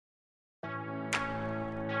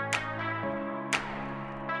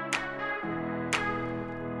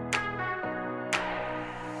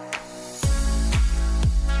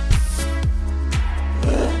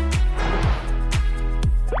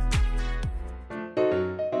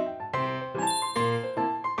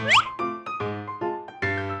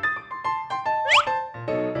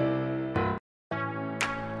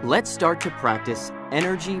Let's start to practice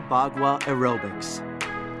energy Bagua aerobics.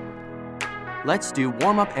 Let's do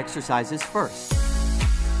warm-up exercises first.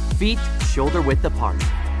 Feet shoulder-width apart.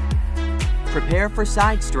 Prepare for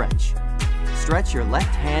side stretch. Stretch your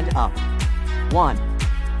left hand up. 1,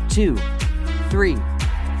 2, 3,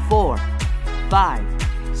 4, 5,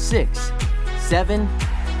 6, 7,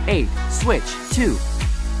 8. Switch. 2,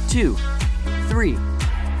 2, 3,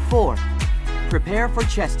 4. Prepare for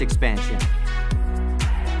chest expansion.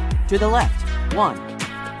 To the left. 1,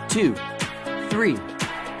 2, 3,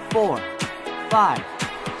 4, 5,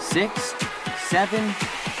 6, 7,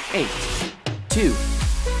 8. 2,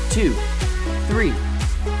 2, 3,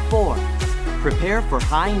 4. Prepare for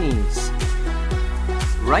high knees.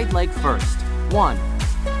 Right leg first. 1,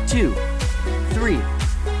 2, 3,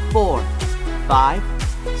 4, 5,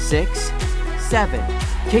 6, 7.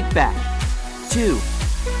 Kick back. 2,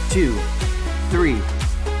 2, 3,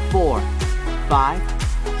 4, 5,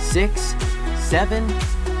 6, 7,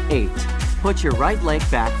 8. Put your right leg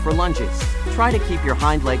back for lunges. Try to keep your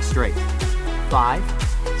hind leg straight. 5,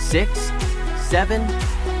 6, 7,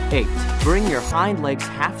 8. Bring your hind legs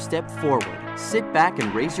half step forward. Sit back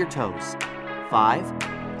and raise your toes. 5,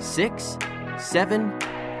 6, 7,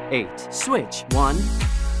 8. Switch. 1,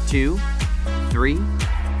 2, 3,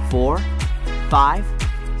 4, 5,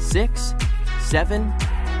 6, 7,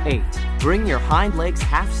 8. Bring your hind legs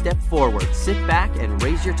half step forward. Sit back and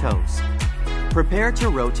raise your toes. Prepare to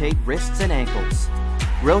rotate wrists and ankles.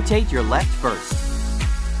 Rotate your left first.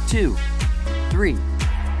 2, 3,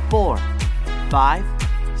 4, 5,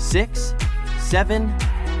 6, 7,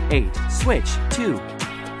 8. Switch. 2,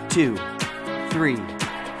 2, 3,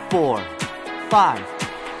 4, 5.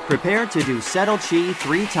 Prepare to do settle chi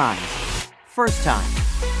 3 times. First time.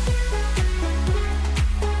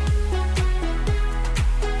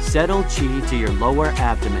 Settle chi to your lower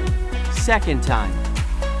abdomen. Second time.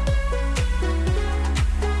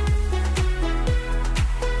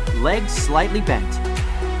 Legs slightly bent.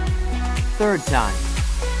 Third time.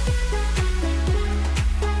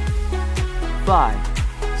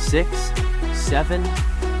 5, 6, 7,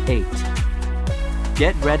 8.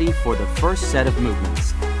 Get ready for the first set of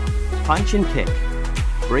movements. Punch and kick.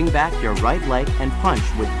 Bring back your right leg and punch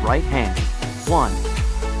with right hand. 1,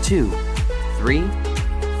 2, 3,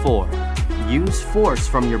 4. Use force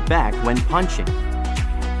from your back when punching.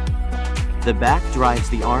 The back drives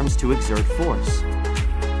the arms to exert force.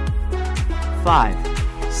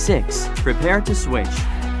 5, 6. Prepare to switch.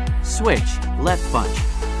 Switch. Left punch.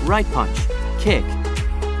 Right punch. Kick.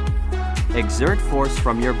 Exert force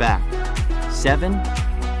from your back. 7,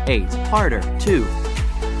 8. Harder. 2,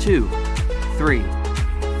 2, 3,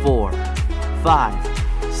 4,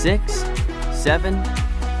 5, 6, 7,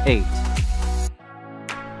 8.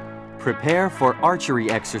 Prepare for archery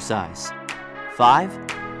exercise. 5,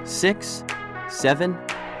 6, 7,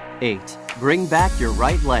 8. Bring back your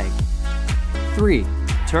right leg. 3.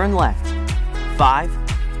 Turn left. 5,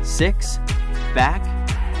 6, back,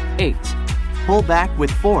 8. Pull back with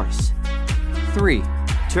force. 3.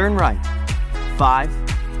 Turn right. 5,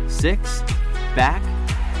 6, back,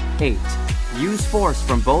 8. Use force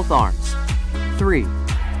from both arms. 3.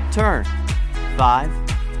 Turn. 5,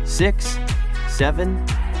 6, 7,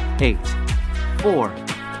 8. 4,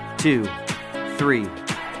 2, 3.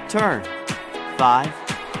 Turn. 5,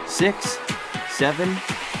 6, 7,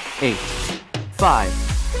 8.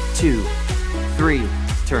 5, 2, 3.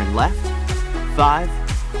 Turn left. 5,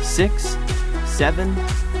 6, 7,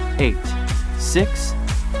 8. 6,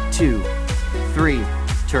 2, 3.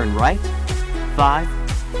 Turn right. 5,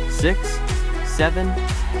 6, 7,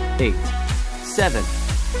 8. 7,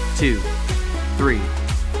 2, 3.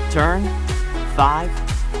 Turn. 5,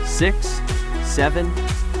 6, 7,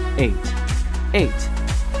 8. 8,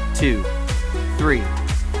 2, 3.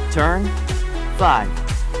 Turn. 5,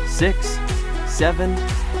 6, 7,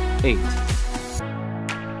 8.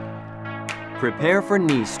 Prepare for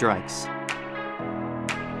knee strikes.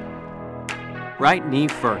 Right knee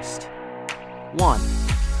first. 1,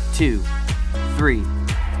 2, 3,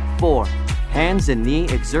 4. Hands and knee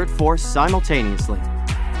exert force simultaneously.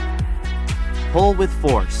 Pull with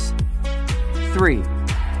force. 3,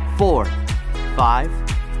 4, 5.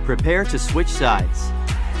 Prepare to switch sides.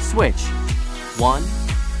 Switch. 1,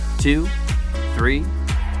 2, 3,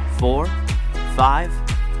 4, 5,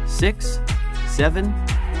 6, 7,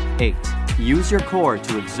 8. Use your core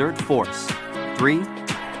to exert force. 3,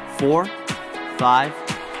 4, 5,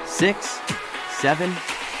 6, 7,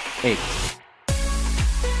 8.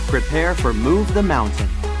 Prepare for move the mountain.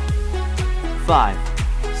 5,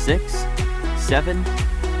 6, 7,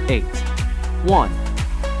 8. 1,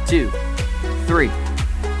 2, 3.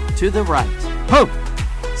 To the right. Hope.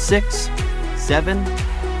 6, 7,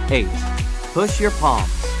 8. Push your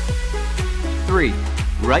palms. 3.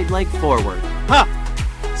 Right leg forward. Ha!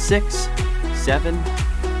 6, 7,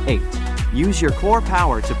 8. Use your core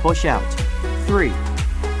power to push out. 3.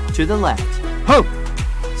 To the left. Ho!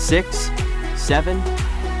 6, 7,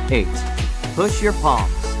 8. Push your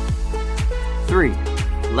palms. 3.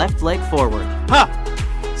 Left leg forward. Ha!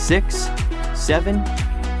 6, 7,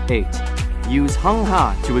 8. Use Hung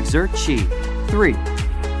Ha to exert Chi. 3.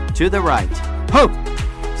 To the right. Ho!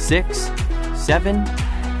 6, 7,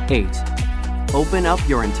 8. Open up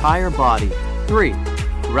your entire body. 3.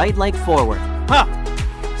 Right leg forward. Ha!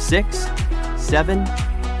 6, 7,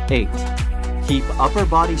 8. Keep upper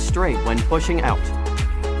body straight when pushing out.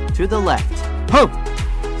 To the left. Ho!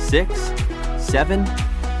 6, 7,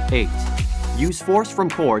 8. Use force from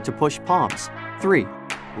core to push palms. 3.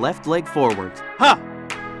 Left leg forward. Ha!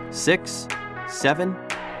 6, 7,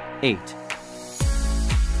 8.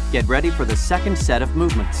 Get ready for the second set of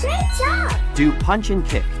movements. Great job! Do punch and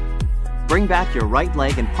kick. Bring back your right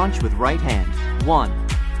leg and punch with right hand. 1,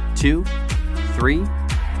 2, 3,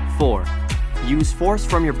 4. Use force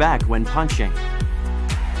from your back when punching.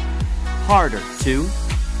 Harder. 2,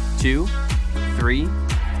 2, 3,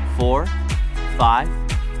 4, 5,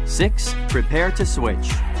 6. Prepare to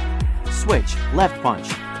switch. Switch. Left punch.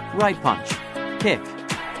 Right punch. Kick.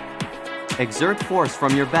 Exert force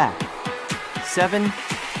from your back. 7,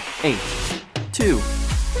 8. 2,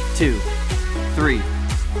 2, 3,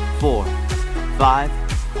 4, 5,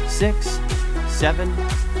 6, 7,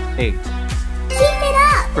 8. Keep it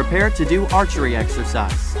up! Prepare to do archery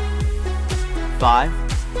exercise. 5,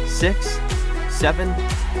 6, 7,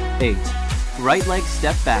 8. Right leg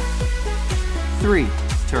step back. 3.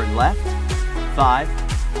 Turn left. 5,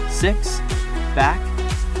 6. Back.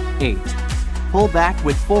 8. Pull back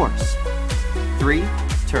with force. 3.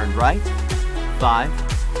 Turn right. 5,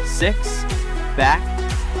 6. Back.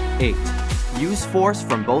 8. Use force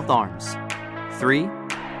from both arms. 3.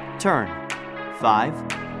 Turn. 5,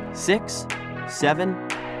 6, 7,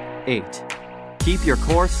 8. Keep your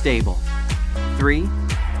core stable. 3.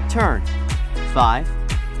 Turn. 5,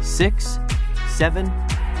 6, 7,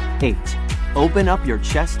 8. Open up your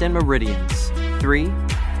chest and meridians. 3.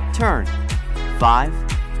 Turn. 5,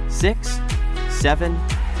 6, 7,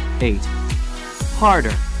 8.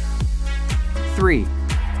 Harder. 3.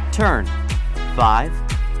 Turn. 5,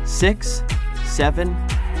 6, 7,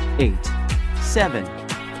 8. 7,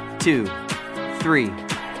 2, 3.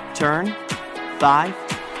 Turn. 5,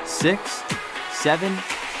 6, 7,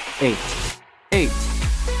 8. 8,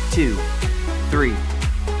 2, 3.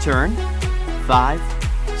 Turn. 5,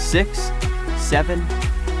 6, 7,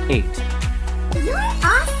 8. You're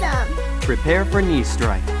awesome! Prepare for knee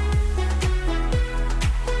strike.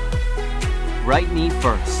 Right knee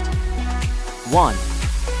first. 1,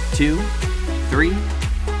 2, 3,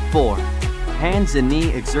 4. Hands and knee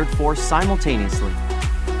exert force simultaneously.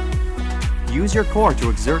 Use your core to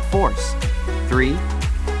exert force. 3,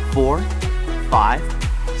 4, 5,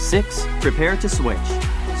 6. Prepare to switch.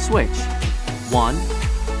 Switch. 1,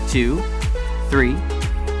 2, 3,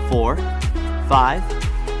 4, 5,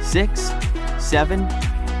 6, 7,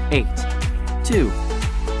 8. 2,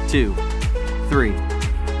 2, 3,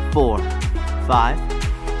 4,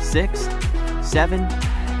 5, 6, 7,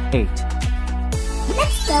 8.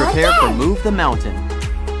 Let's go Prepare again. for move the mountain.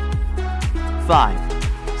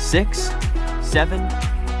 5, 6, 7,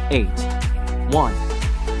 8. 1,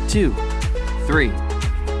 2, 3.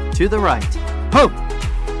 To the right. Ho!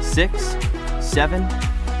 6, 7,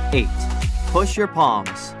 8. Push your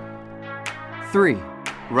palms. 3.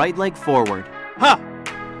 Right leg forward. Ha!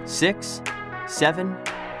 6, 7,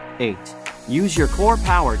 8. Use your core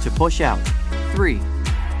power to push out. 3.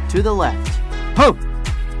 To the left. Ho!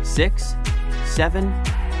 6, 7,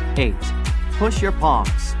 8. Push your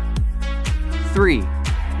palms. 3.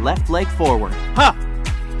 Left leg forward. Ha!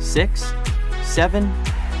 6, 7,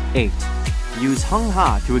 8. Use Hung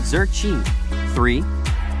Ha to exert Chi. 3.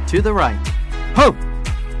 To the right. Ho!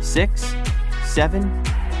 6, 7,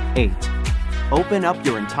 8. Open up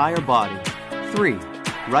your entire body. 3.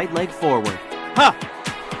 Right leg forward. Ha!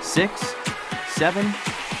 6, 7,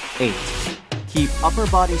 8. Keep upper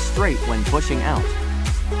body straight when pushing out.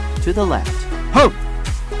 To the left. Ho!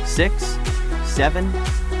 6, 7,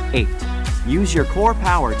 8. Use your core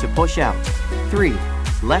power to push out. 3.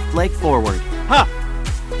 Left leg forward. Ha!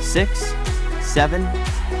 6, 7,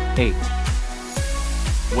 8.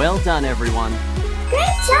 Well done, everyone. Great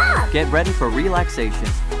job! Get ready for relaxation.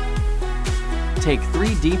 Take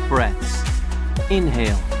 3 deep breaths.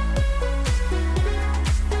 Inhale.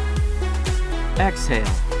 Exhale.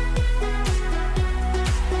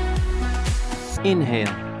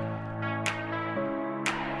 Inhale.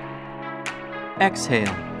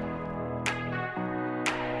 Exhale.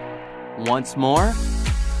 Once more.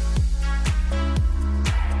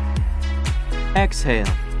 Exhale.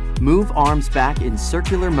 Move arms back in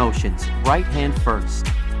circular motions, right hand first.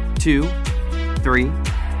 2, 3,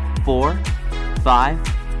 4, 5,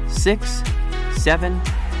 6, 7,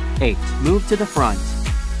 8. Move to the front.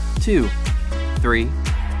 2, 3,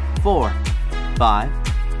 4, 5,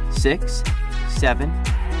 6, 7.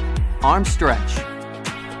 Arm stretch.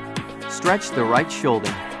 Stretch the right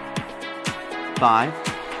shoulder. 5,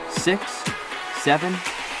 6, 7,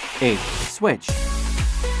 8. Switch.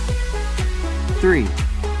 3,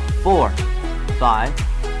 4, 5,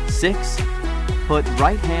 6. Put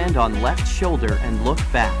right hand on left shoulder and look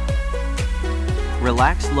back.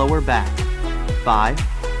 Relax lower back. 5,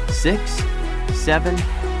 6, 7,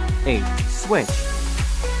 8. Switch.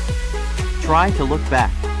 Try to look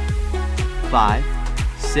back. 5,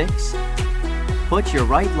 6. Put your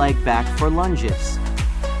right leg back for lunges.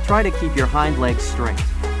 Try to keep your hind legs straight.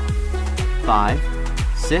 5,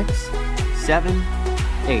 6, 7,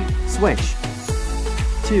 8. Switch.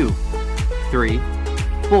 2, 3,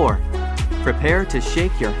 4. Prepare to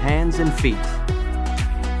shake your hands and feet.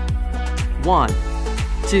 1,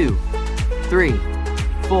 2, 3,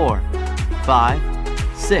 4, 5,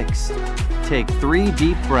 6. Take 3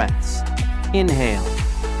 deep breaths. Inhale.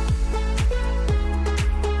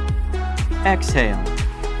 Exhale.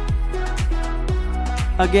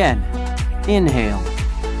 Again. Inhale.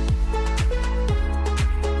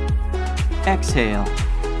 Exhale.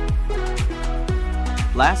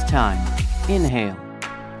 Last time. Inhale.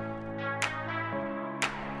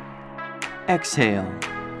 Exhale.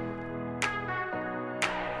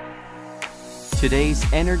 Today's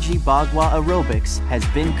Energy Bagua aerobics has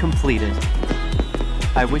been completed.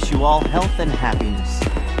 I wish you all health and happiness.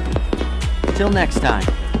 Till next time.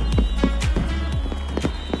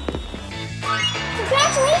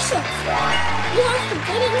 Congratulations! You have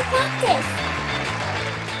completed your practice.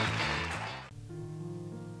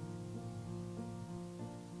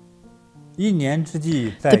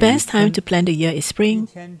 The best time to plan the year is spring.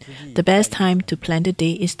 The best time to plan the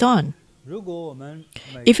day is dawn.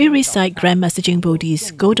 If we recite Grandmaster JinBodhi's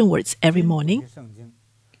golden words every morning,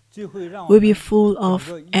 we'll be full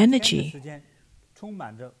of energy,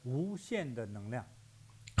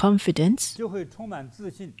 confidence,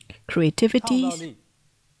 creativity,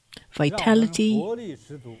 vitality,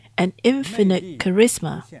 and infinite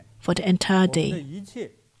charisma for the entire day.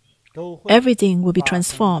 Everything will be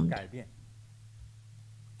transformed.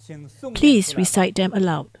 Please recite them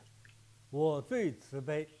aloud.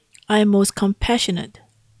 I am most compassionate.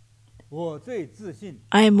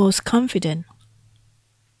 I am most confident.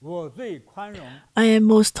 I am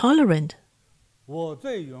most tolerant.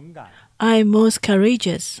 I am most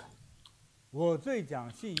courageous.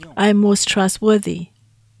 I am most trustworthy.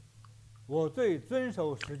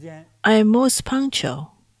 I am most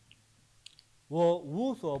punctual.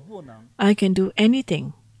 I can do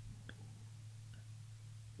anything.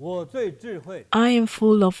 I am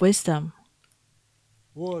full of wisdom.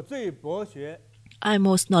 I am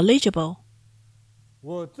most knowledgeable.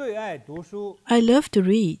 I love to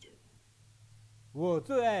read.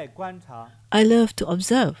 I love to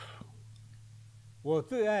observe.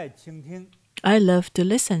 I love to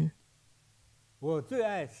listen.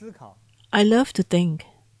 I love to think.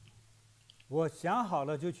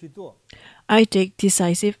 I take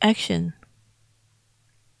decisive action.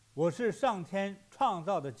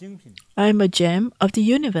 I am a gem of the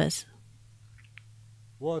universe.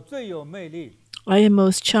 I am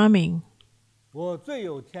most charming.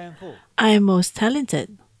 I am most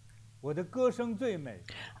talented.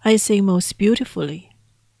 I sing most beautifully.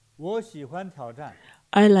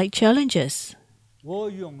 I like challenges.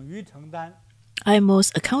 I am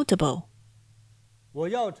most accountable.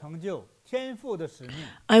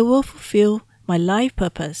 I will fulfill my life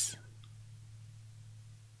purpose.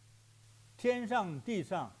 In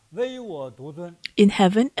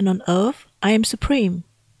heaven and on earth, I am supreme.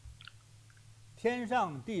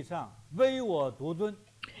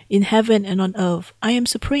 In heaven and on earth, I am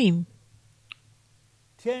supreme.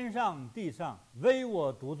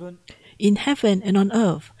 In heaven and on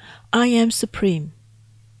earth, I am supreme.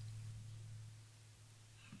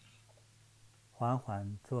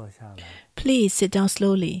 Please sit down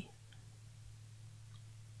slowly.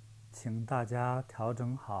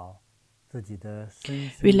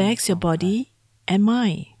 Relax your body and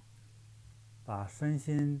mind.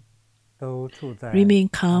 Remain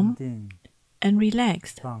calm and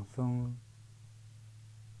relaxed.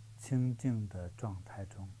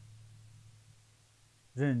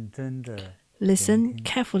 Listen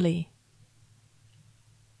carefully.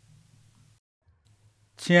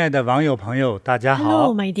 亲爱的网友朋友，大家好。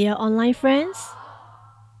 Hello, my dear online friends.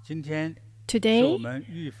 今天 Today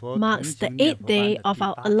marks the 8th day of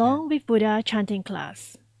our Along with Buddha chanting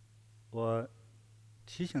class. 我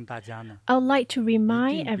提醒大家呢， I would like to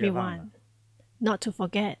remind 一定别忘了 everyone not to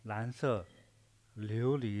forget 蓝色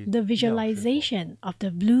琉璃 the 药师佛 visualization of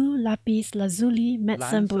the blue lapis lazuli 蓝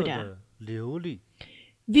medicine 色 Buddha. 的琉璃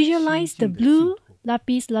Visualize the 清净的净 blue 土。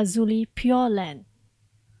 lapis lazuli pure land.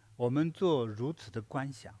 我们做如此的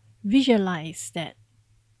观想， Visualize that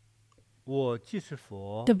我既是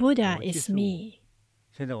佛， the Buddha 我既 is 是我。 me.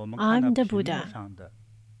 现在我们 I'm 看到 the 屏幕 Buddha. 上的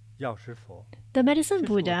药师佛， The medicine 这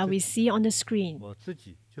是我 Buddha 自 we 己。 see on the screen 我自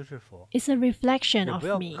己就是佛， is a reflection 也 of 不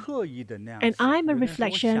要 me, 刻意的那样 and 想。 I'm a 有的人说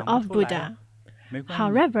我 reflection 想不 of 出来 Buddha. 没关系，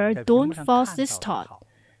 However, 在屏 don't 幕上 force 看 this 到的 thought. 好。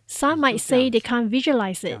 Some 你 might 就这 say 样 they 想， can't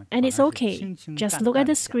visualize 这 it, 样 and 反 it's 而是 okay. 轻轻 Just 淡 look at 淡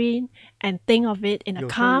the 地想。 screen and think of it in a 有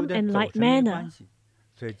时候有 calm 点 and 走 light 神没 manner. 关系，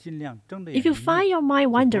所以尽量睁着 If 眼 you 睛 find your mind 就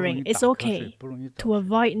不容 wandering, 易 it's 打瞌 okay. 睡，不容易 To 走神。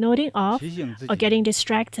 avoid nodding off 提醒自 or 己 getting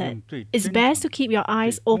distracted, 用最 it's 真 best to 诚、 keep your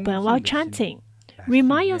eyes 最恭 open 敬 while 的心 chanting. 来 Remind 训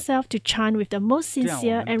练， yourself to chant with the most 这样我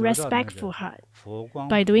sincere 们 and 得到的那 respectful 个 heart. 佛光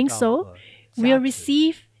By 普 doing 照 so, 和 we'll 加持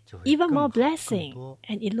receive 就会 even 更 more 好、更 blessing 多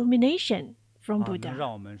and illumination from 能 Buddha,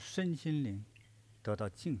 让我们身心灵得到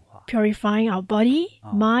净化， purifying our body,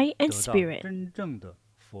 mind, 得 and 到 spirit. 真正的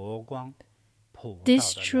佛光普照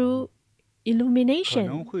This 的疗 true 愈，可能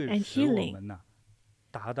illumination 会 and 使我 healing 们呢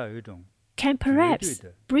达到一种 can 绝对 perhaps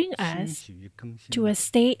的 bring 欣 us 喜与更新 to a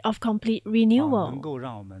state of complete 能 renewal, 够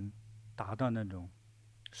让我们达到那种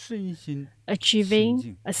身心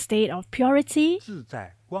achieving a state of purity, 自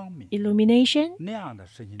在、光明 illumination, 那样的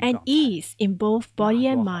身心 and 状态， ease in both 那 body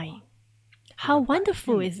多 and 好啊！ mind. 这 How 个百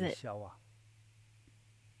wonderful 病 is 无 it? 消啊！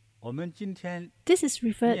我们今天 This is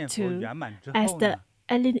念 referred 佛 to 圆满之 as 后 the 呢，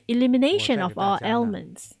 elimination 我再 of 给大 all 家呢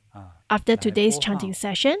ailments. 啊， After 来 today's 播放 chanting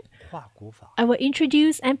session, 画骨法， I will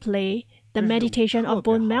introduce and play the 这是种 meditation 特 of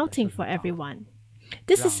别 bone 好的 melting 修 for 行方法， everyone.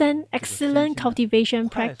 This is 让 an 这个身 excellent 心呢 cultivation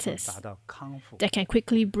快速 practice 达到康复， that can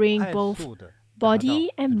quickly bring 快 both 速的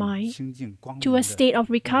body and mind to a state of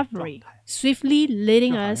recovery, swiftly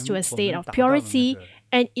leading us to a state of purity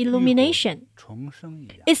and illumination. 重生一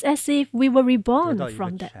样， It's as if we were 得 reborn 到一个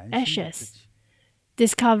from the 全新的自 ashes, 己。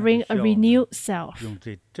 discovering a 那就需要我们 renewed self. 用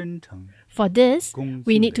最真诚、 For this, 恭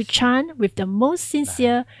we 敬 need 的 to 心 chant with the most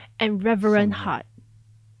sincere and reverent heart.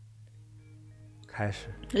 开始。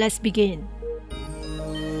 Let's begin.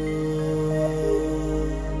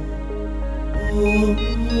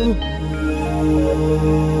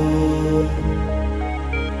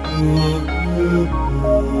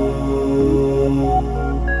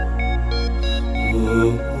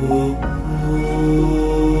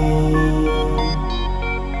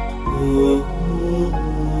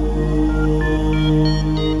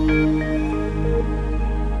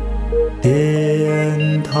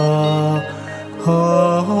 Điện thọ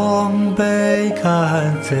hong bê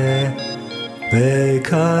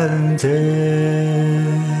can dê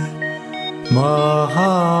ma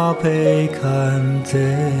ha bê can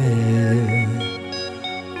dê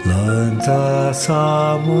lan za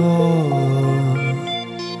sa mo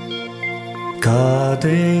ca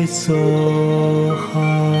đê so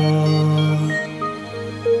ha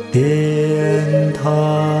điện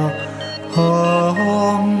thọ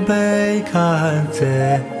hong bê can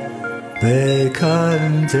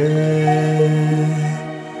dê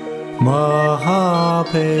ma ha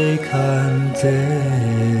bê can dê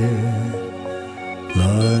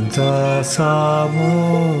lan za sa mo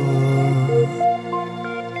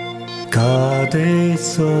ca đê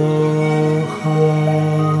so ha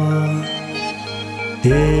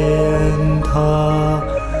điện thọ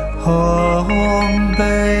hong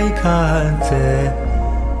bê can dê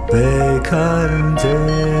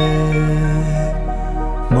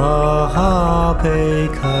ma ha bê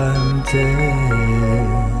can dê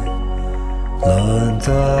lan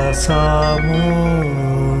za sa mo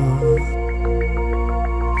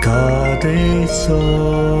ca đê so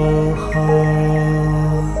ha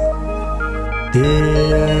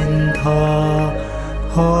điện thọ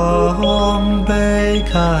hong bê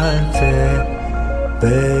can dê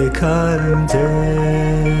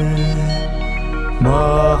ma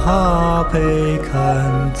ha bê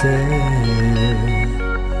can dê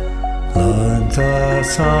lan za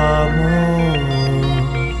sa mo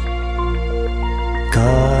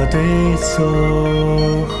ca đê so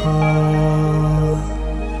ha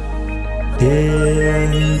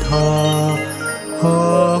điện thọ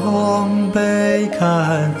hong bê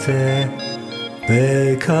can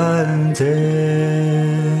dê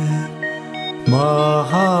ma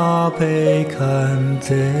ha bê can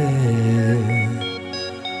dê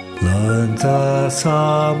lan za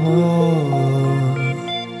sa mo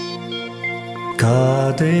嘎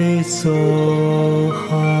对梭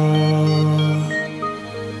哈，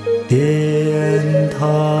颠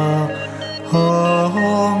他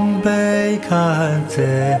吽贝堪则，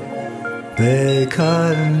贝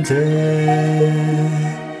堪则，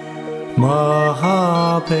玛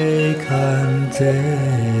哈贝堪则，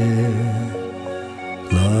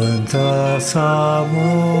兰扎萨摩，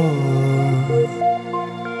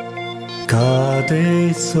嘎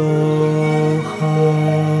对梭哈。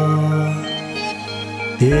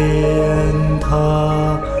颠他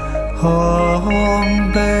吽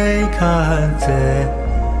贝堪则，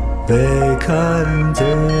贝堪则，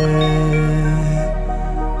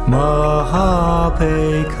玛哈贝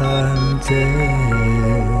堪则，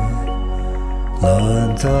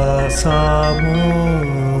兰扎萨摩，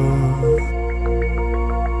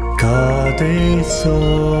嘎对梭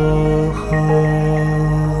哈，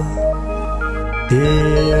颠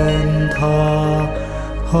他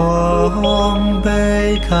吽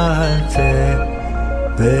贝堪则，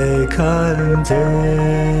贝堪则，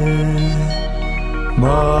玛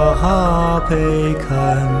哈贝堪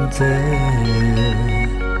则，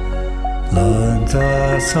兰扎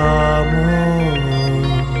萨摩，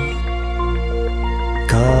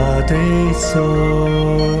嘎对梭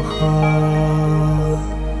哈，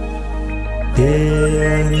颠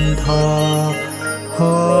他吽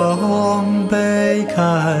贝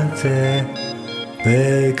堪则，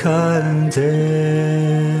贝堪则，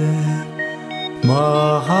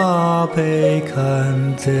玛哈贝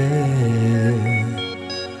堪则，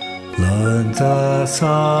兰扎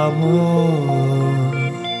萨摩，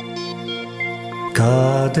嘎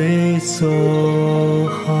对梭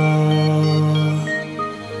哈，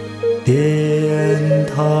颠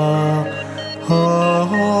他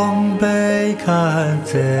吽贝堪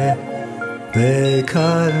则，贝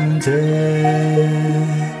堪则，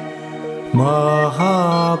玛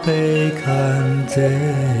哈贝堪则，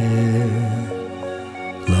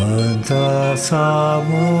兰扎萨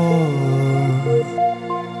摩，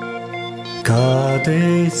嘎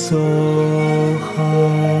对梭哈，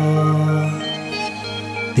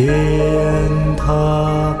颠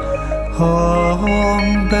他吽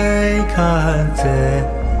贝堪则，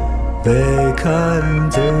贝堪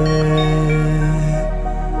则，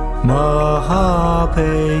玛哈贝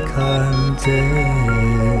堪则，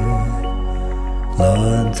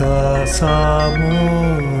兰扎萨摩，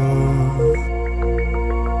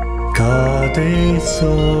嘎对梭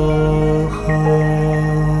哈，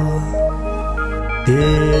颠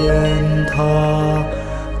他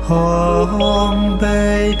吽贝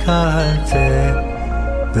堪则，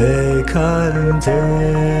贝堪则，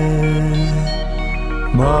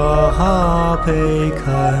玛哈贝堪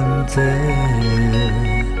则，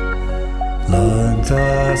兰扎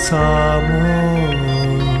萨摩，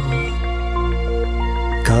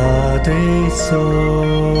嘎对梭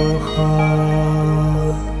哈，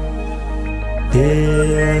颠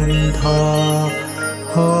他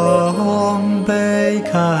吽贝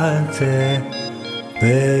堪则，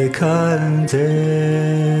贝堪则，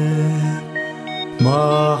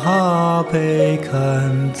玛哈贝堪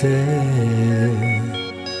则，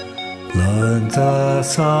兰扎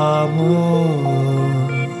萨摩，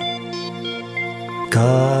嘎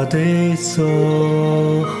对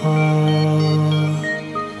梭哈，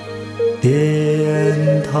颠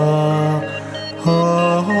他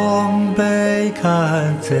吽贝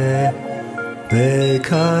堪则，贝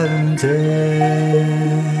堪则，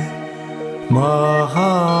玛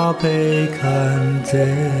哈贝堪则，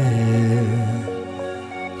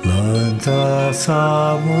兰扎萨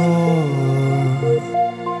摩，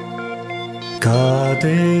嘎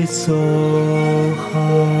对梭哈，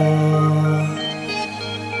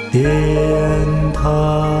颠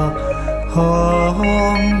他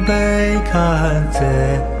吽贝堪则，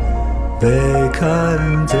贝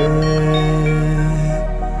堪则，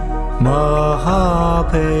玛哈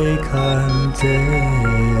贝堪则，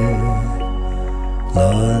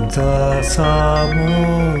兰扎萨摩，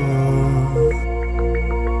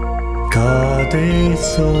嘎对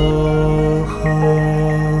梭哈，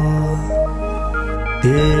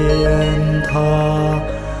颠他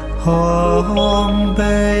吽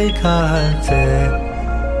贝堪则，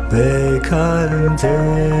贝堪则，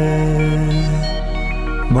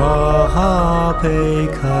玛哈贝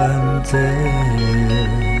堪则，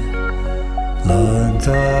兰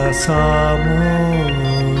扎萨摩，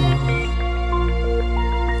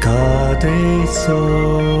嘎对梭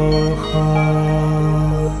哈，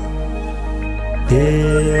颠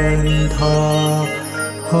他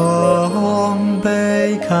吽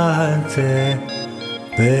贝堪则，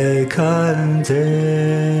贝堪则，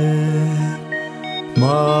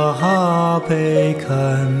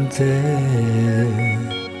 Mahapekanze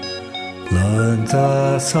Lanza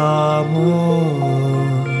Samo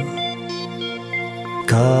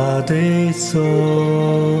Kade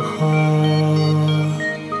Soha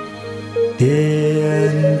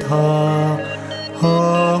Dien Ta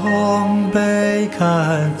Hong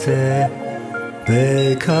Bekanze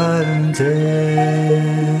Bekanze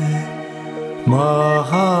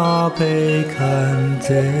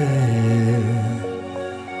Mahapekanze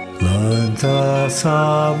Lanza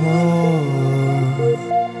Samo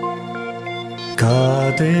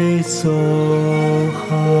Kade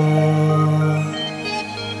Soha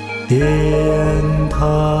Dien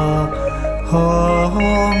Ta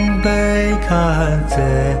Hong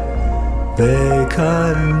Bekanze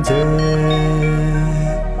Bekanze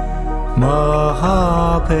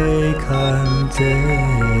Mahapekanze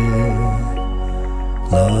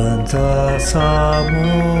Lanza Samo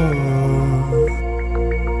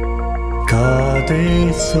Kade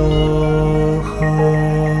Soha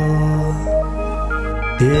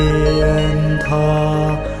Dien Ta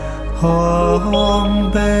Hong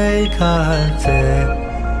Bekanze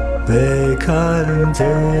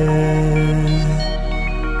Bekanze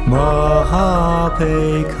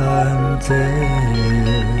Mahapekanze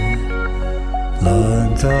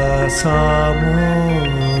Lanza Samo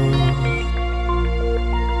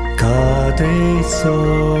Kade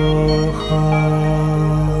Soha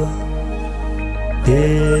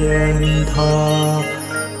Dien Ta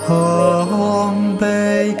Hong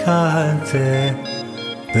Bekanze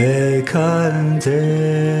Bekanze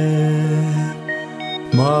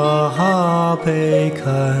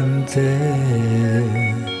Mahapekanze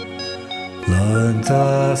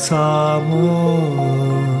Lanza Samo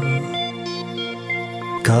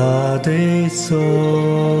Kade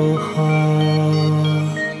Soha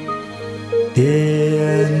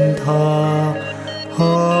Dien Ta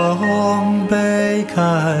Hong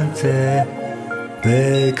Bekanze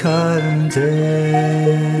Bekanze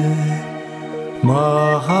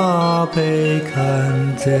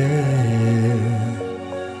Mahapekanze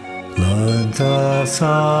Lanza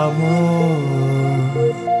Samo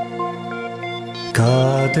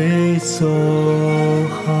Kade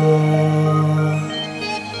Soha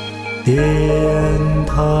Dien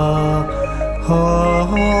Ta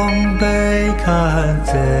Hong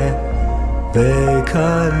Bekanze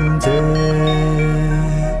Bekanze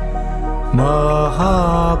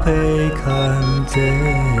Mahapekanze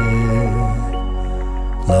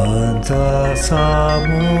Lanza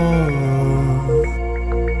Samo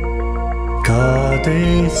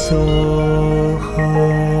Kade Soha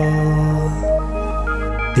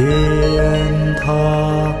Dien Ta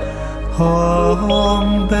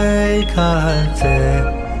Hong Bekanze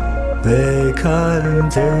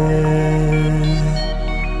Bekanze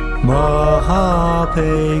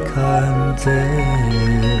Mahapekanze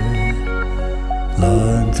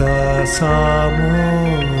Lanza Samo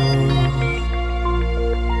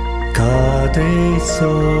Kade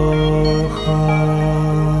Soha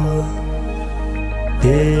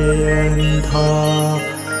Dien Ta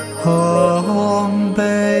Hong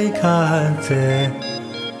Bekanze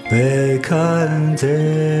Bekanze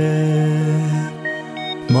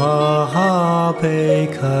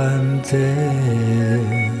Mahapekanze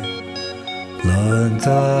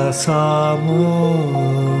Lanza Samo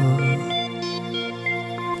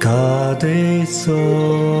Kade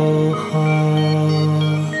Soha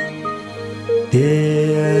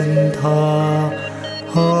Dien Ta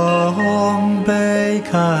Hong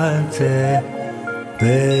Bekanze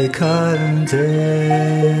Bekanze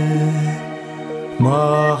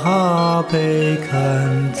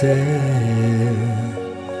Mahapekanze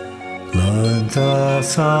Lanza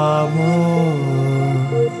Samo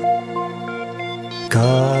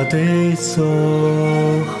Kade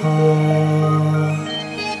Soha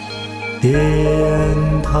Dien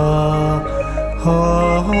Ta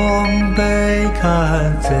Hong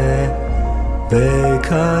Bekanze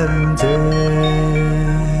Bekanze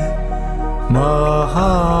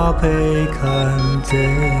Mahapekanze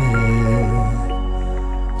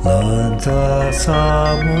Lanza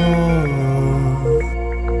Samo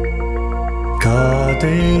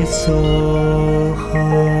Kade Soha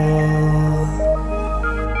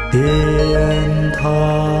Dien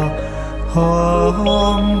Ta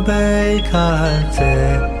Hong Bekanze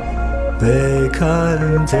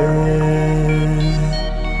Bekanze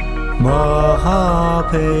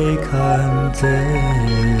Mahapekanze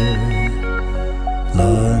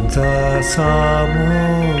Lanza Samo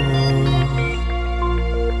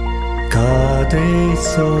Kade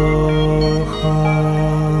Soha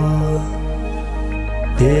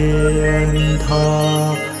Dien Ta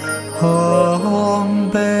吽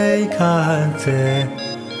贝堪则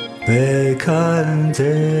贝堪则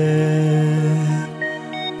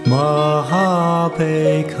玛哈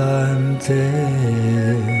贝堪则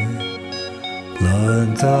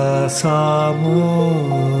兰扎萨摩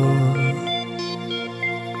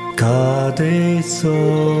嘎对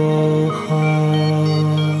梭哈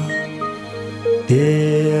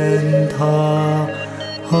颠他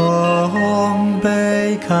吽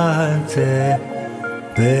贝堪则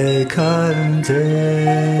贝堪则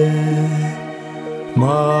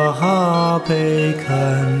玛哈贝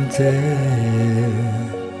堪则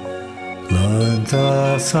兰扎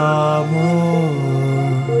萨摩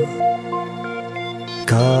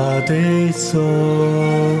嘎对梭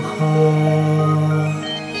哈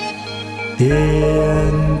颠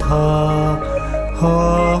他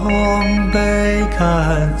吽贝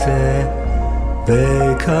堪则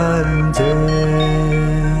贝堪则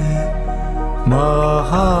玛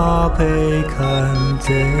哈贝堪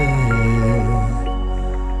则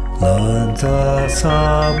兰扎萨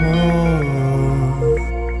摩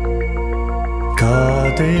嘎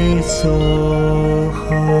对梭哈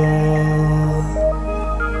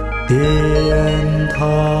颠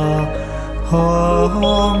他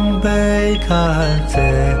吽贝堪则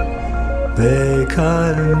贝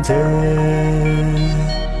堪则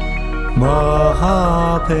玛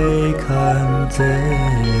哈贝堪则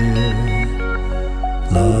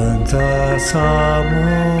兰扎萨摩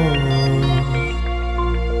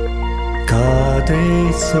嘎对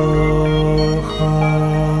梭哈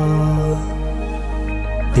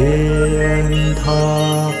颠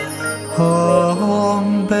他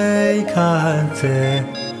吽贝堪则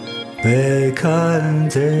贝堪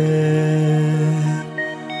则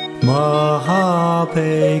玛哈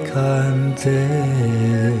贝堪则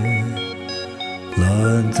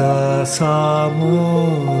兰扎萨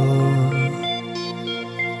摩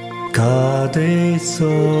嘎对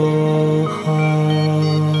梭哈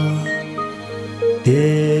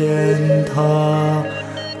颠他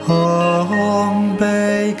吽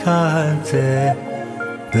贝堪则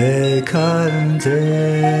贝堪则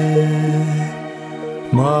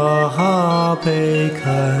玛哈贝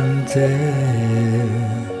堪则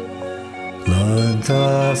兰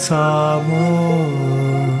扎萨摩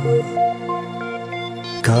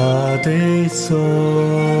嘎对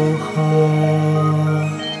梭哈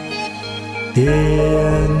颠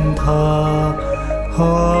他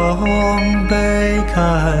吽贝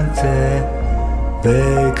堪则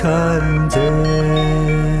贝堪则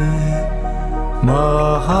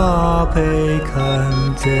玛哈贝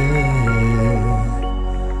堪则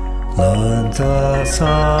兰扎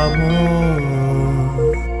萨摩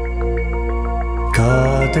嘎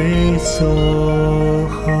对梭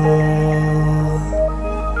哈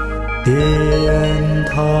颠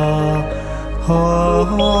他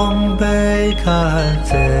吽贝堪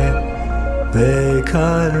则贝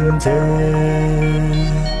堪则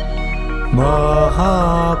玛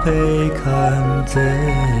哈贝堪则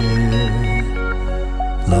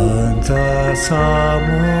兰扎萨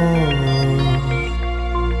摩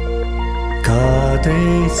嘎对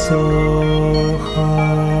梭哈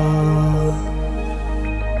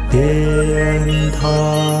颠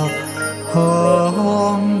他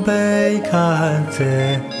吽贝堪则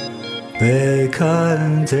贝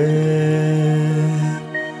堪则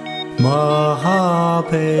玛哈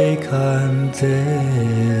贝堪则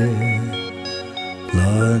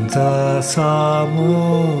兰扎萨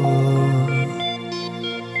摩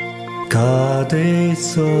嘎对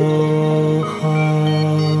梭哈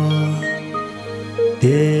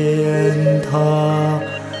颠他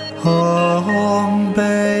吽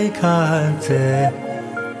贝堪则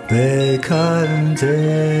贝堪则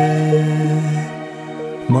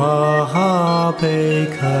玛哈贝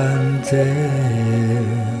堪则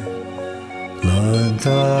兰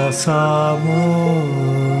扎萨摩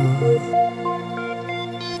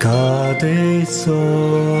嘎对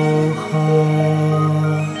梭哈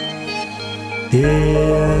颠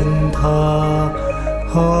他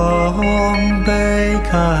吽贝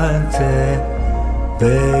堪则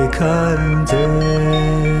贝堪则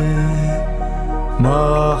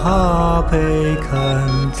玛哈贝堪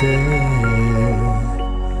则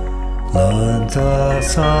兰扎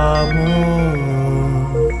萨摩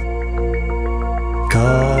嘎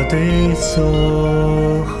对梭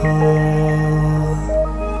哈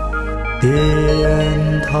颠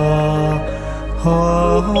他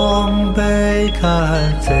吽贝堪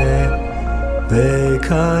则贝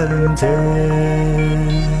堪则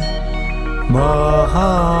玛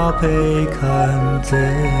哈贝堪则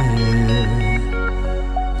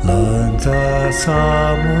兰扎萨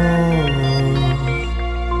摩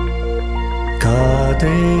嘎嘎对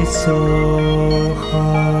梭哈，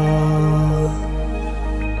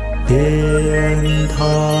电塔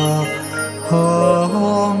吽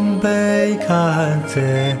贝堪则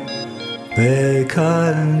贝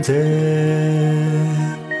堪则，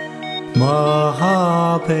玛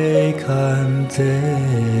哈贝堪则，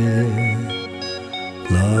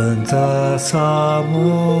兰扎萨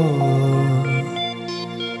摩，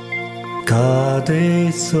嘎对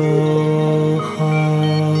梭哈，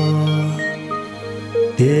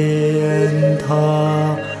电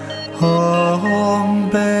塔吽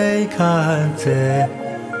贝堪则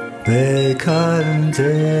贝堪则，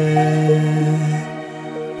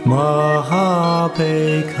玛哈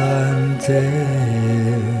贝堪则，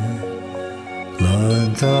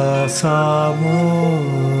兰扎萨摩，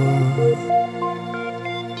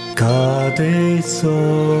嘎对梭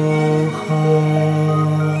哈，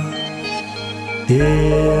电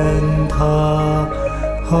塔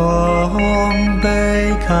吽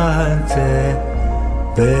贝堪则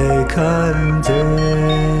贝堪则，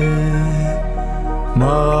玛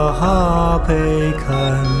哈贝堪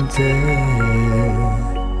则，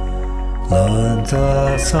兰扎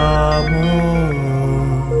萨摩，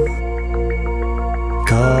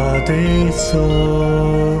嘎对梭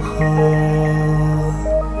哈，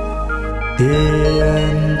电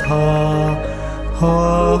塔吽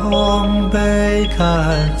贝堪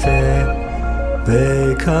则贝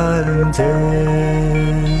堪则，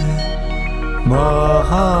玛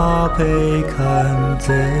哈贝堪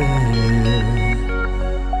则，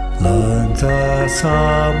兰扎萨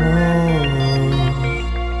摩，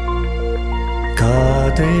嘎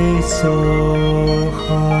对梭哈，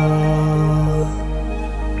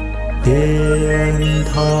电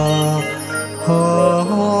塔吽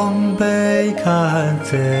贝堪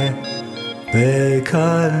则贝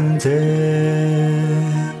堪则，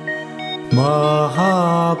玛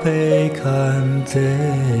哈贝堪则，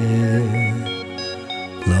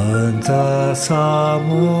兰扎萨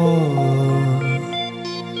摩，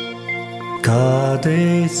嘎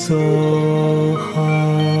对梭哈，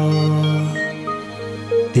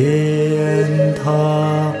电塔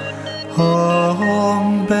吽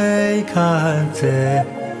贝堪则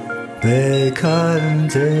贝堪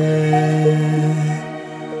则，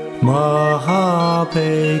玛哈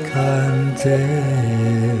贝堪则，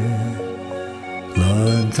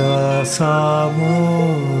兰扎萨摩，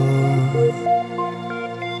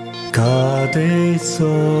嘎对梭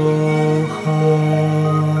哈，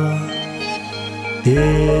电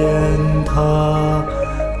塔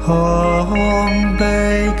吽贝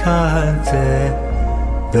堪则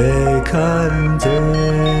贝堪则，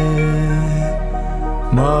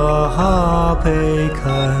玛哈贝堪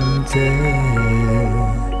则，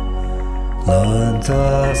兰扎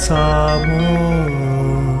萨摩，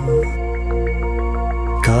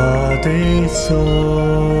嘎对梭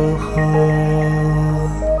哈，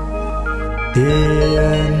电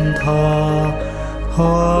塔吽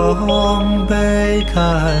贝堪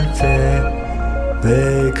则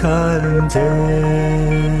贝堪则，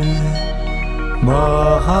玛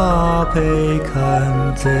哈贝堪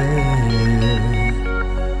则，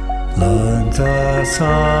兰扎萨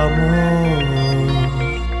摩，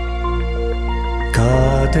嘎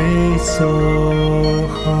对梭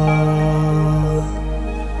哈，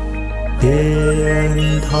电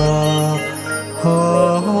塔吽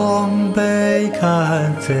贝堪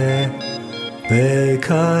则贝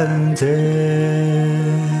堪则，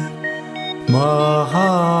玛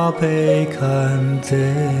哈贝堪则，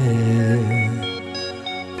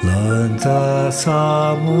兰扎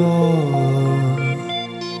萨摩，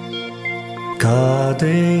嘎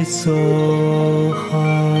对梭哈，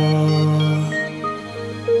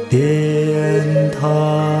电塔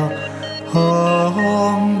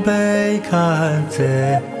吽贝堪则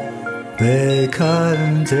贝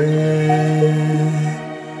堪则，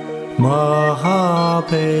玛哈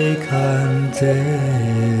贝堪则，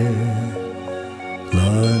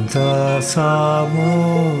兰扎萨摩，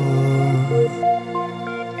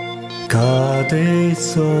嘎对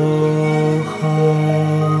梭哈，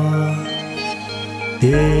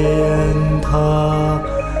电塔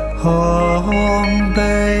吽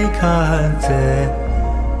贝堪则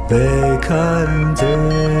贝堪则，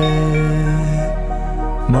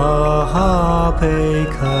玛哈贝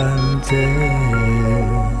堪则，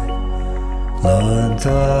兰扎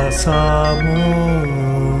萨摩，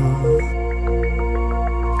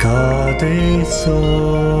嘎对梭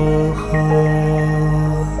哈，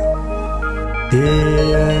电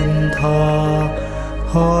塔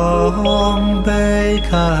吽贝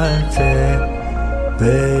堪则贝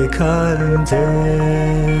堪则，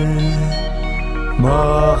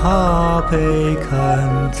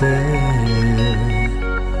 Mahapekanze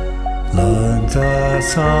Lanza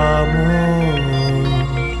Samu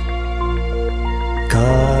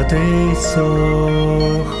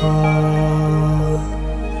Kadesoha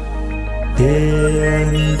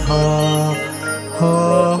Dien Ta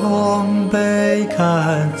Hong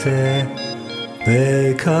Bekanze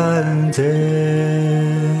Bekanze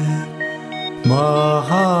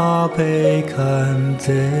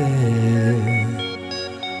Mahapekanze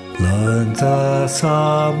Lanza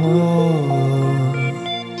Samu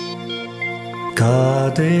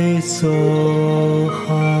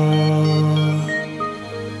Kadesoha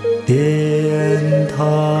Dien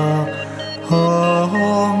Ta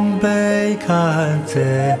Hong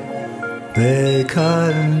Bekanze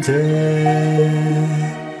Bekanze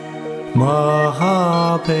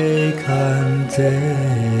Mahapekanze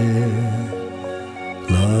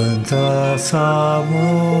Lanza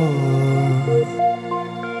Samu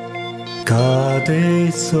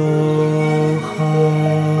Kadesoha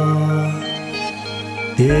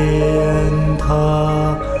Dien Ta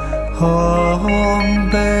Hong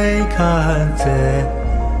Bekanze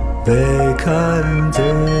Bekanze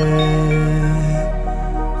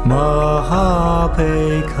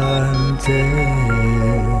Mahapekanze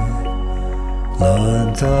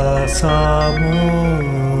Lanza Samu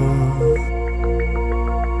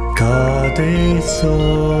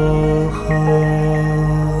Kadesoha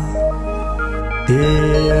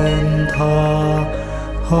Dien Ta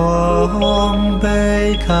Hong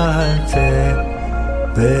Bekanze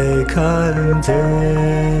Bekanze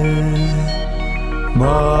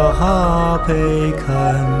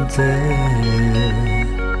Mahapekanze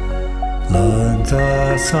Lanza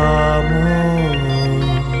Samu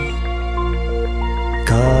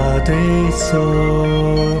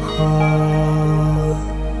Kadesoha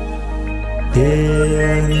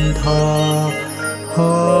Dien Ta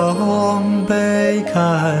Hong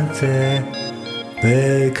Bekanze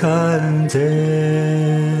Bekanze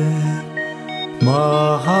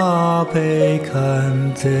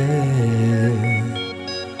Mahapekanze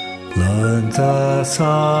Lanza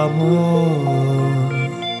Samu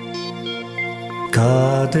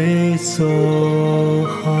Kadesoha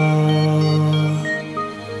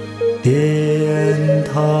Dien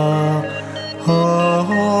Ta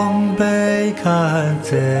Hong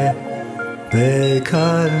Bekanze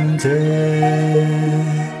Bekanze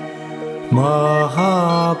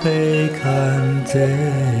Mahapekanze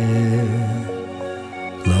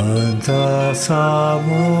Lanza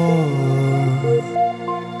Samu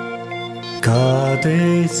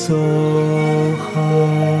Kadesoha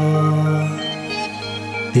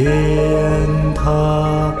Dien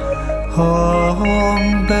Ta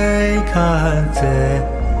Hong Bekanze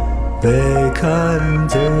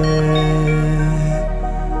Bekanze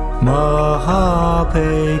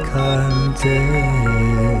Mahapekanze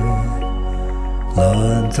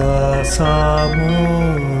Lanza Samu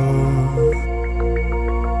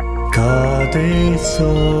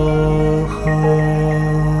Kadesoha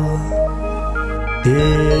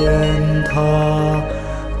Dien Ta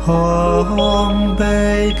Hong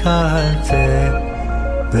Bekanze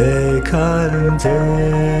Bekanze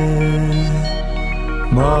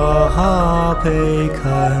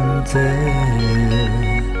Mahapekanze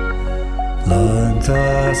Lanza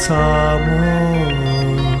Samu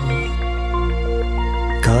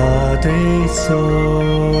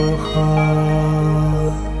Kadesoha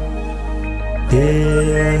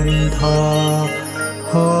Dien Ta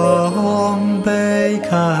Hong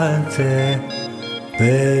Bekanze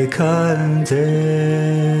Bekanze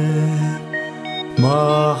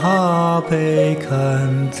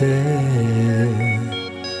Mahapekanze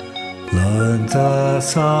Lanza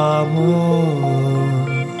Samu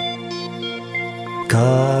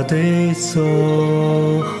Kadesoha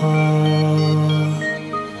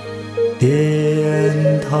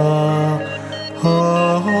Dien Ta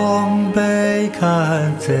Hong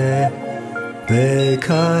Bekanze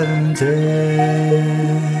Bekanze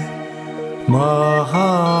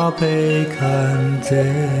Mahapekanze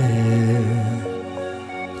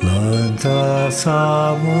Lanza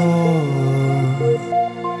Samu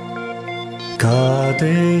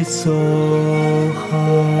Kadesoha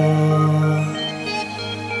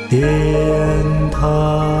Dien Ta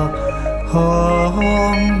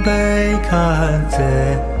Hong Bekanze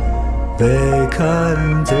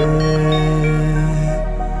Bekanze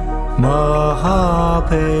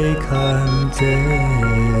Mahapekanze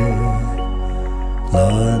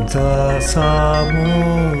Lanza Samu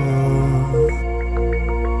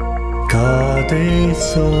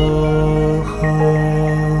Kadesoha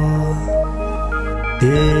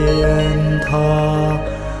Dien Ta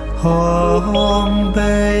吽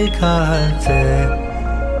贝堪则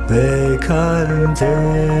贝堪则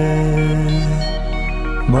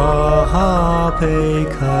玛哈贝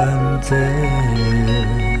堪则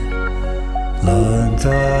兰扎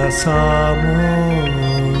萨摩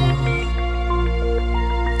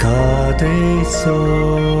卡迪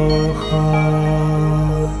梭哈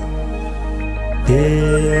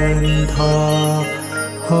颠他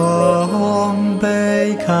吽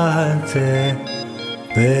贝堪则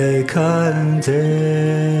贝堪则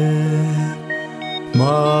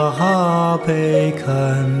玛哈贝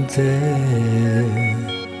堪则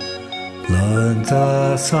兰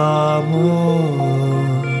扎萨摩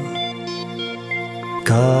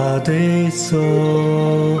卡迪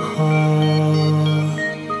梭哈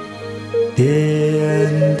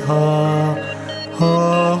颠他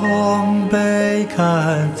吽贝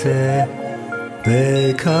堪则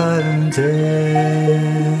贝堪则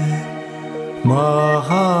玛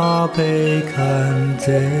哈贝堪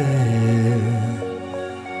则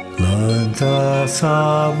兰扎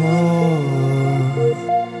萨摩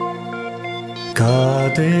卡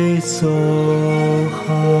迪梭哈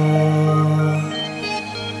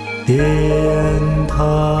颠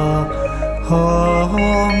他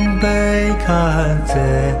吽贝堪则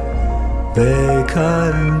贝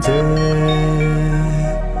堪则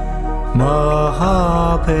玛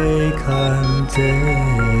哈贝堪则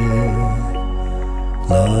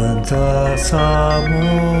兰扎萨摩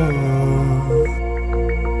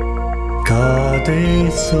卡迪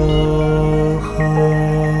梭哈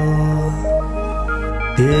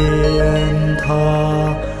颠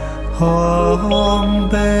他吽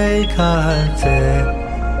贝堪则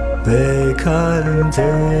贝堪则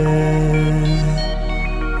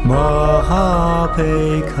玛哈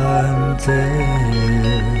贝堪则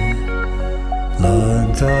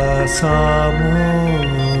兰扎萨摩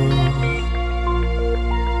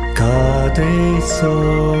卡迪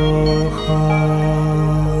梭哈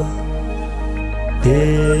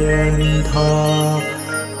颠他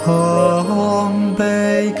吽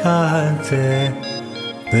贝堪则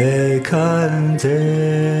贝堪则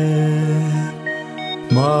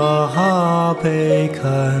玛哈贝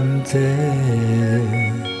堪则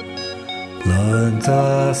兰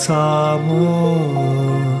扎萨摩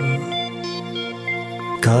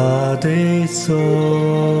卡迪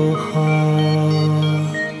梭哈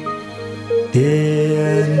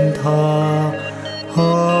颠他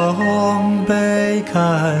吽贝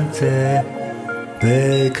堪则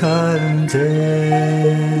贝堪则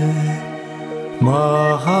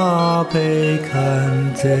玛哈贝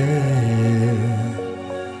堪则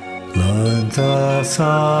兰扎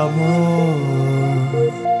萨摩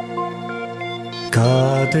卡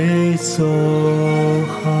迪梭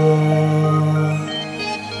哈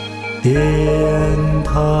颠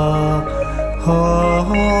他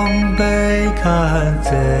吽贝堪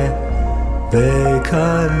则贝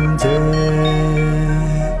堪则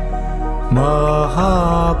玛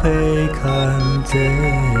哈贝堪则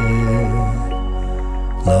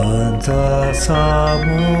兰扎萨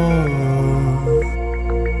摩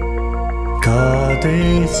卡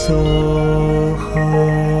迪梭哈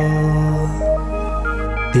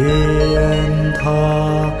颠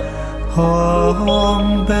他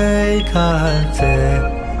吽贝堪则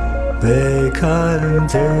贝堪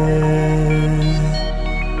则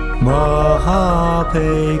玛哈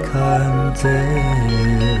贝堪则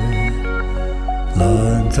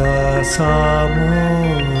兰扎萨摩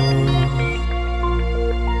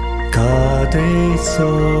卡迪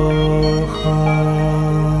梭哈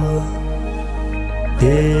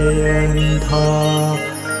颠他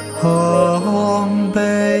吽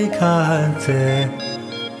贝堪则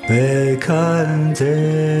贝堪则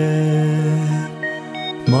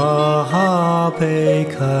玛哈贝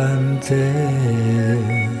堪则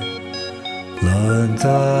兰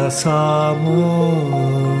扎萨摩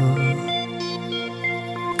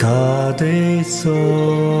卡迪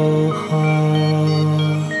梭哈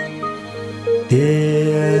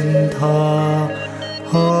颠他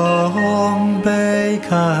吽贝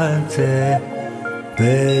堪则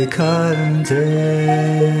贝堪则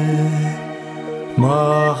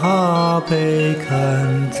玛哈贝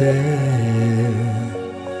堪则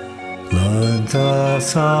兰扎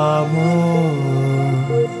萨摩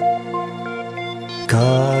卡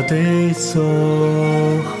迪梭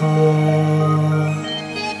哈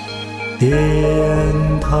颠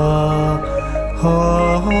他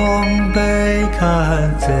吽贝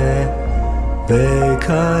堪则贝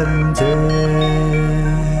堪则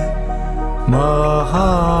玛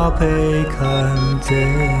哈贝堪则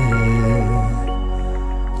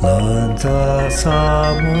兰扎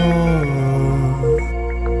萨摩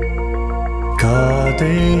卡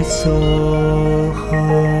地梭哈，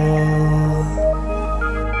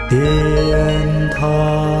电他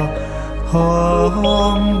吽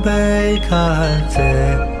贝堪则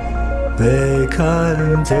贝堪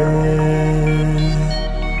则，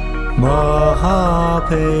玛哈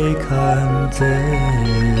贝堪则，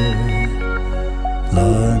兰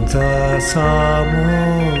扎萨摩，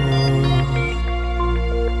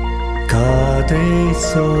卡地梭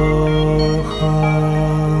哈，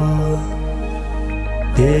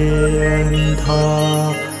电他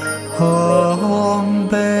吽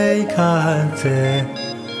贝堪则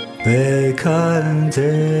贝堪则，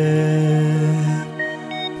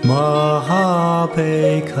玛哈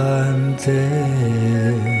贝堪则，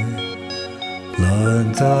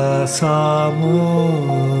兰扎萨摩，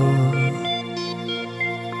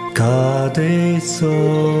卡地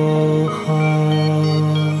梭哈，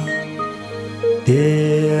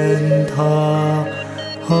电他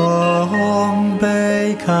吽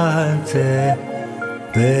贝堪则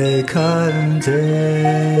贝堪则，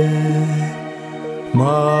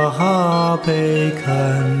玛哈贝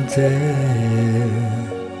堪则，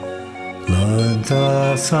兰扎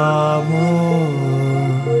萨摩，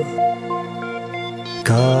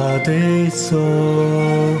卡地梭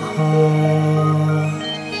哈，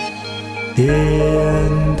电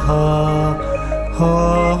他吽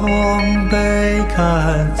贝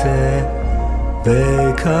堪则贝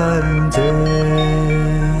堪则，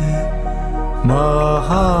玛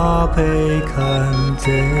哈贝堪则，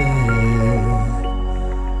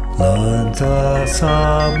兰扎萨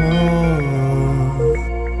摩，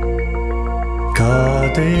卡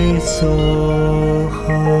地梭哈，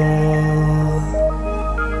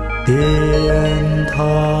电他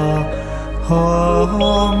吽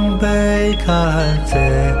贝堪则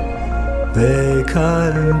贝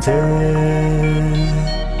堪则，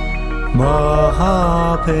玛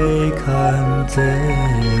哈贝堪则，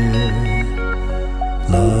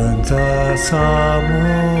兰扎萨摩，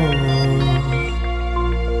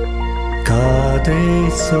卡地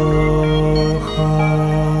梭哈，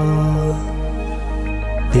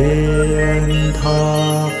电他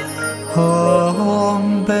吽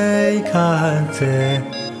贝堪则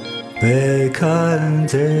贝堪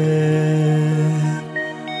则，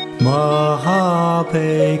玛哈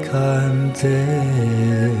贝堪则，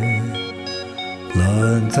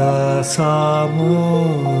兰扎萨摩，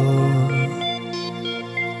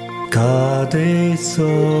卡地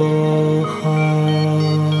梭哈，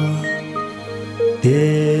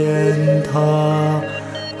电他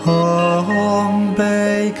吽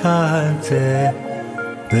贝堪则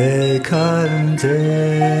贝堪则，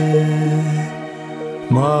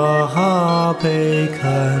玛哈贝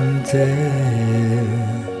堪则，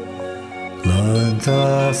兰扎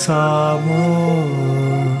萨摩，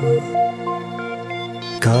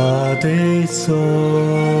卡地梭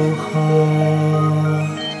哈，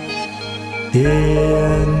电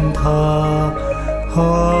他吽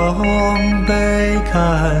贝堪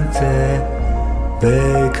则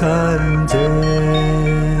贝堪则，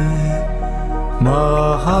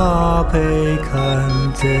玛哈贝堪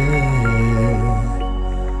则，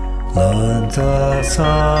兰扎萨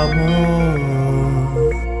摩，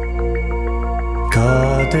卡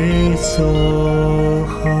地梭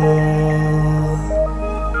哈，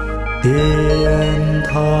电他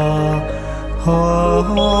吽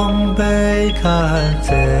贝堪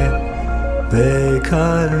则贝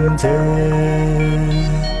堪则，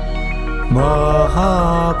玛哈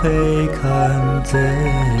贝堪则，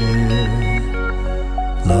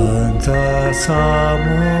兰扎萨摩，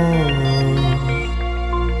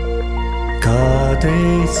卡地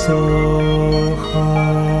梭哈，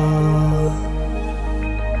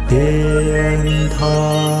电他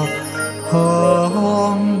吽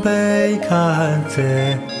贝堪则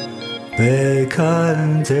贝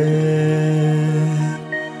堪则，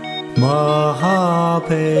玛哈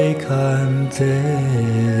贝堪则，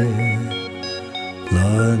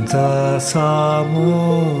兰扎萨摩，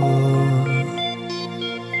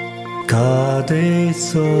卡地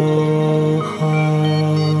梭哈，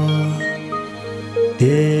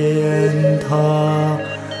电他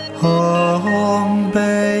吽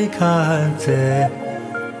贝堪则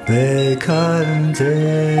贝堪则，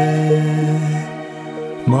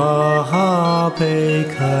玛哈贝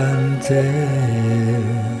堪则，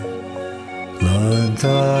兰扎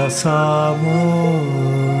萨摩，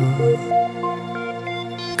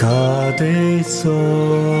卡地梭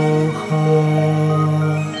哈，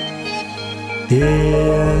电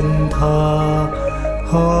他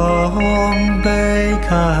吽贝堪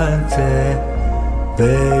则贝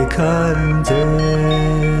堪则，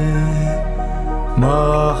玛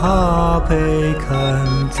哈贝堪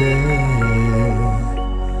则。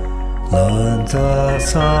难扎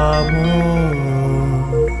萨姆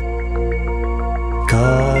卡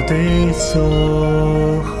迪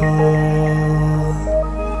苏哈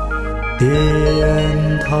电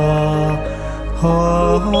塔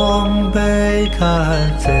吽贝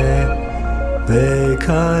堪则贝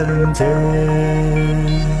堪则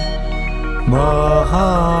玛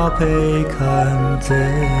哈贝堪则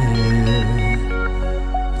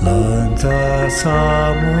难扎萨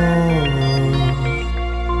姆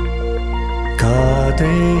卡迪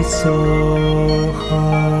苏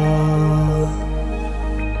哈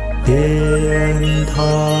电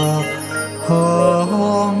塔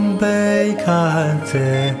吽贝堪则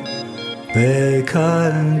贝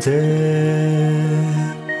堪则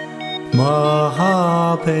玛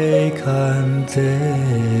哈贝堪则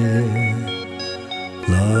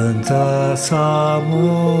难扎萨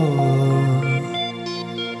姆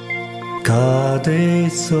卡迪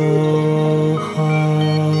苏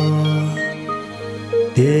哈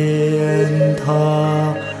电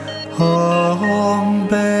塔吽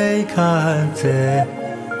贝堪则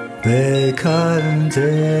贝堪则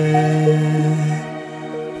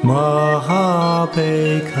玛哈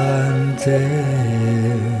贝堪则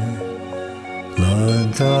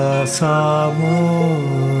难扎萨姆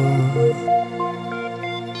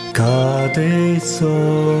卡迪苏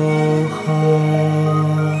哈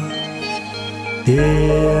电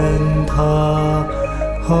塔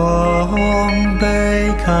吽贝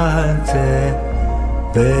堪则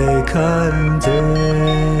贝堪则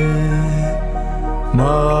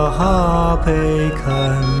玛哈贝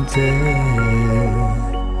堪则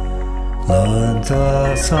难扎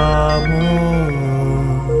萨姆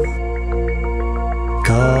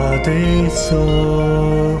卡迪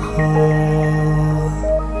苏哈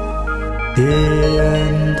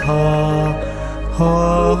电塔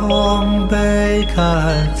吽贝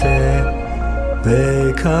堪则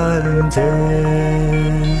贝堪则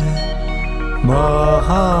玛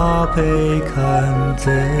哈贝堪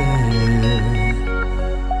则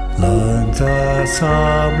难扎萨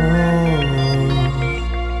姆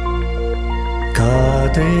卡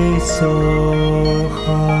迪苏哈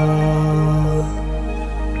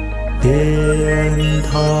电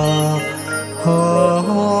塔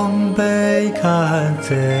吽贝堪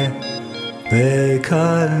则贝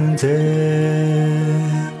堪则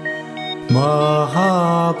玛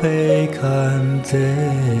哈贝堪则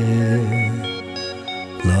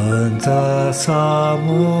难扎萨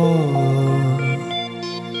姆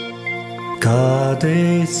卡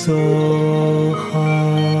迪苏哈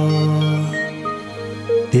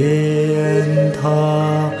电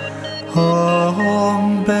塔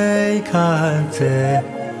吽贝堪则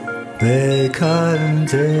贝堪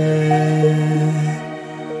则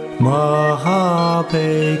玛哈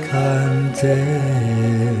贝堪则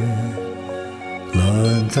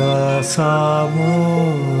难扎萨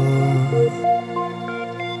姆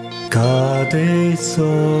卡迪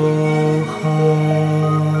苏哈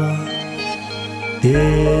电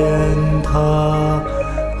塔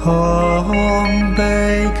吽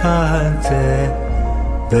贝堪则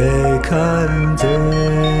贝堪则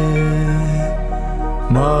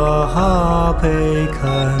玛哈贝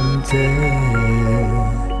堪则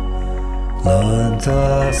难扎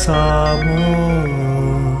萨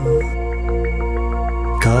姆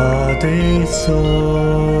卡迪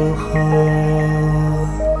苏哈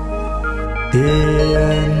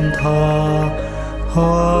电塔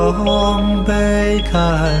吽贝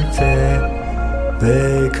堪则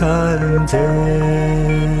贝堪则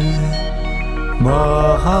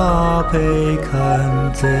玛哈贝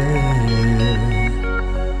堪则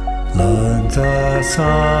难扎萨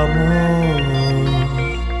姆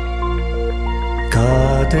卡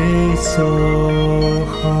迪苏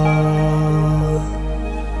哈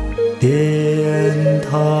电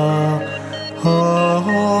塔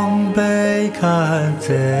吽贝堪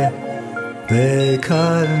则贝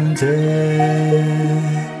堪则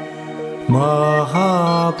玛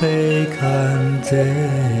哈贝堪则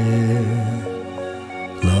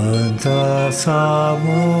难扎萨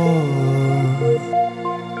姆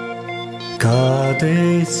卡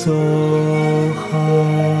迪苏哈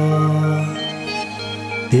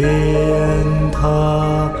电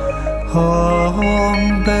塔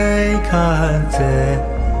吽贝堪则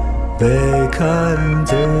贝堪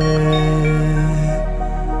则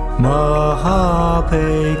玛哈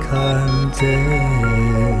贝堪则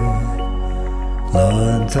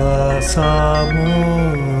难扎萨姆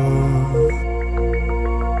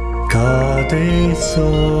卡迪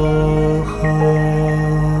苏哈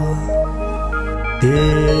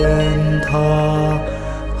电塔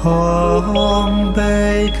吽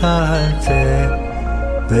贝堪则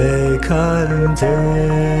被看见，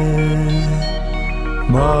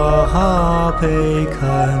马哈被看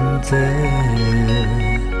见，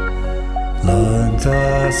人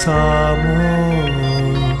在沙漠，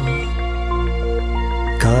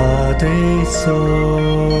卡迪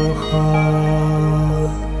梭哈，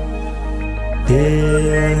天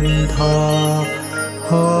堂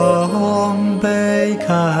红被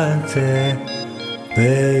看见，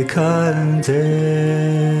被看见。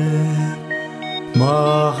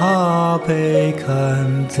马哈被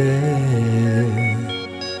看见，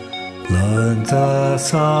人在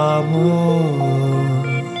沙漠，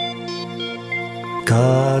卡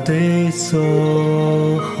迪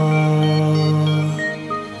梭哈，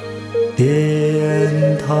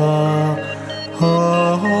天堂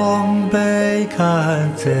红被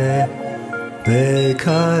看见，被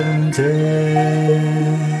看见，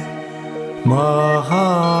马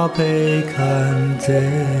哈被看见。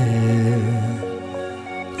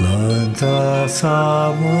人在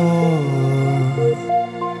沙漠，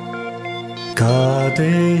卡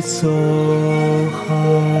迪梭哈，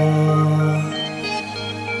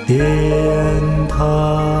天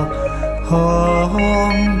堂红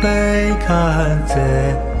被看见，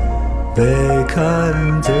被看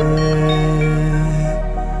见，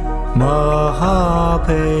马哈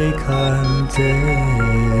被看见，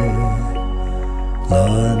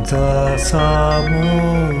人在沙漠。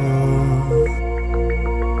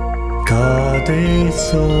卡迪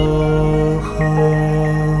梭哈，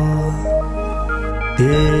天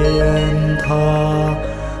堂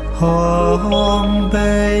红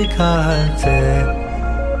被看见，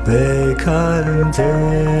被看见，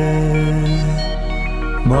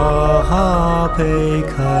马哈被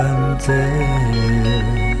看见，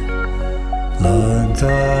人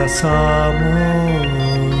在沙漠，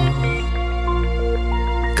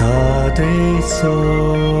卡迪梭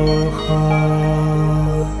哈。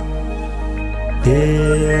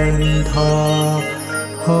天堂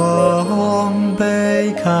红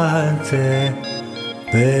被看见，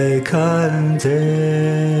被看见，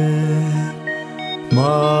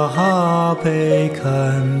马哈被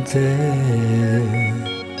看见，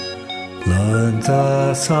人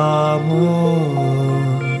在沙漠，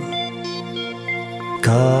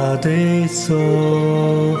卡迪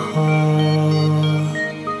梭哈，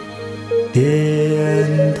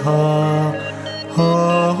天堂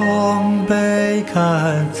红被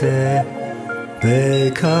看见，被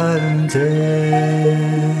看见，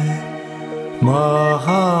马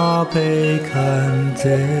哈被看见，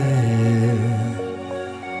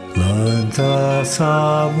人在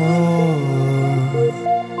沙漠，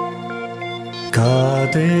卡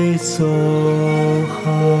迪梭哈，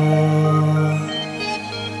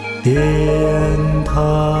天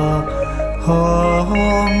堂红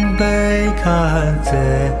被看见。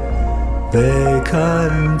被看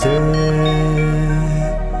见，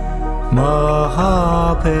马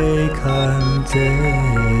哈被看见，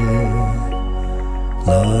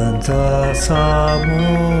人在沙漠，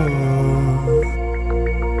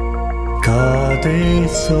卡迪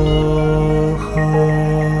梭哈，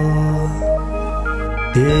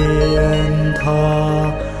天堂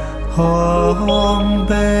红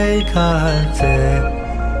被看见，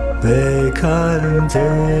被看见。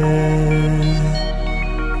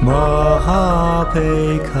马哈被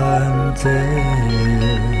看见，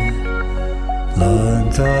人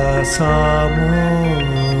在沙漠，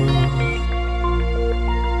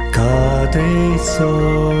卡迪梭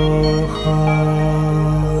哈，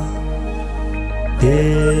天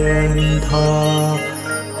堂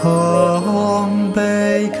红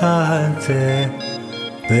被看见，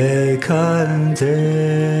被看见，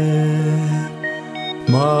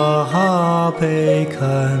马哈被看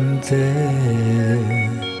见。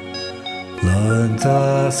人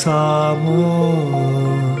在沙漠，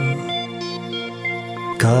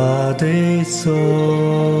卡迪梭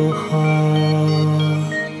哈，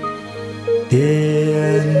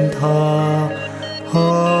天堂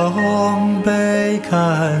红被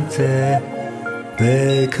看见，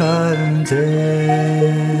被看见，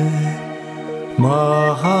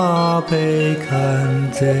马哈被看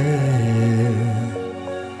见，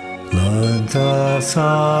人在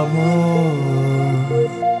沙漠。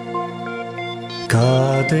卡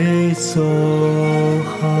迪梭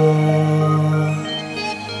哈，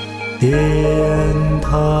天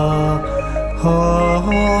堂红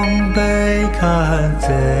被看见，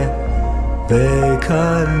被看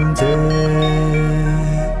见，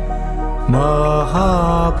马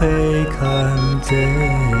哈被看见，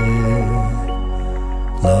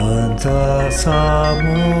人在沙漠，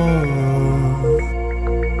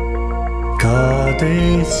卡迪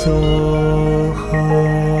梭哈。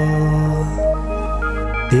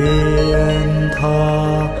颠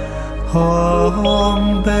他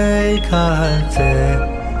吽贝堪则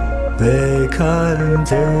贝堪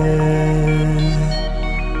则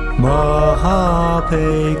玛哈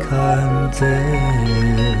贝堪则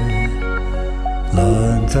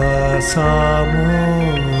兰扎萨摩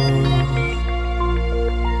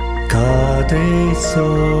卡迪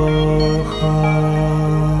梭哈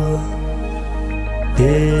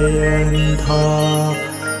颠他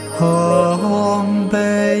吽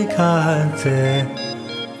贝堪则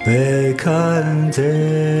贝堪则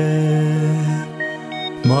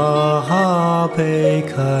玛哈贝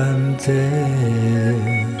堪则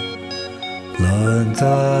兰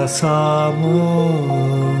扎萨摩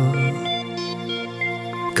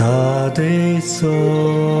卡迪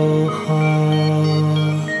梭哈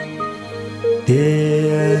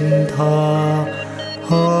颠他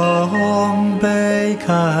吽贝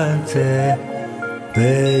堪则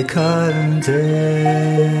贝堪则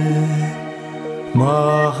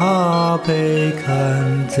玛哈贝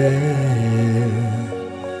堪则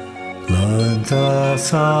兰扎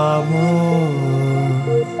萨摩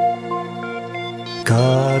卡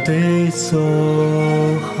迪梭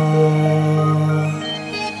哈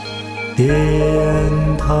颠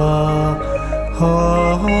他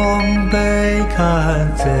吽贝堪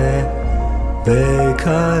则贝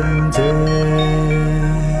堪则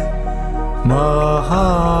玛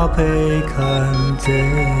哈贝堪则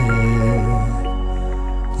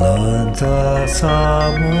兰扎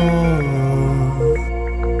萨摩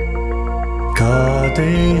卡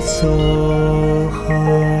迪梭哈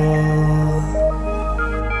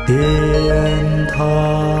颠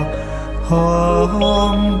他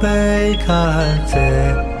吽贝堪则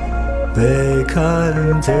贝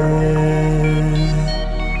堪则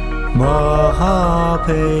玛哈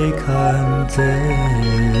贝堪则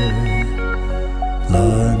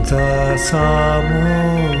兰扎萨摩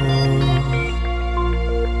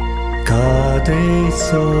卡迪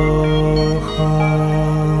梭哈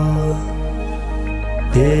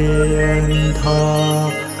颠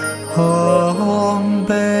他吽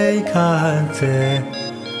贝堪则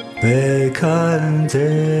贝堪则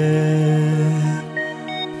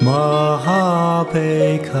玛哈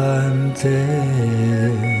贝堪则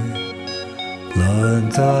兰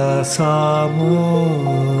扎萨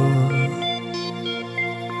摩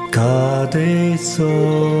卡迪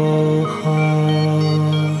梭哈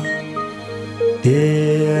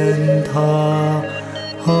颠他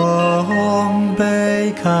吽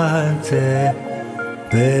贝堪则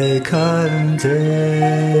贝堪则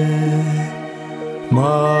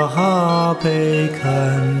玛哈贝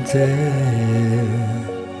堪则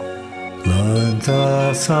兰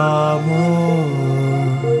扎萨摩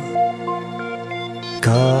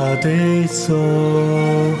卡迪梭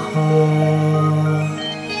哈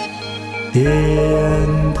颠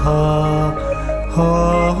他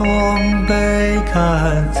吽贝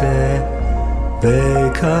堪则贝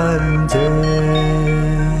堪则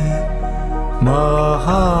玛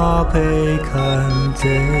哈贝堪则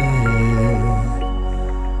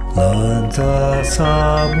兰扎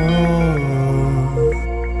萨摩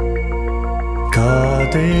卡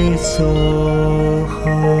迪梭哈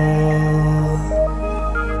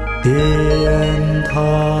颠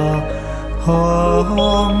他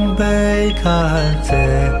吽贝堪则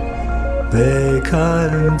贝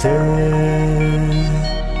堪则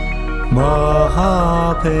玛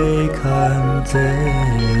哈贝堪则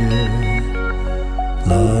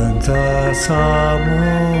兰扎萨摩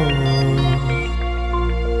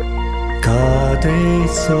卡迪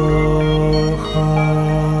梭哈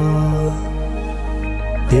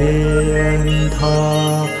颠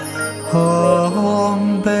他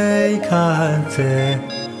吽贝堪则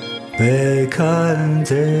贝堪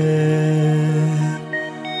则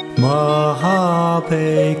玛哈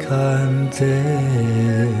贝堪则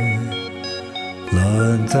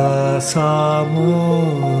兰扎萨摩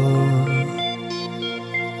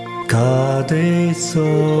卡迪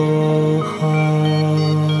梭哈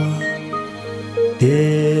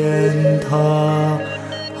颠他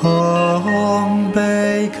吽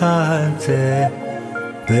贝堪则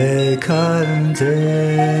贝堪则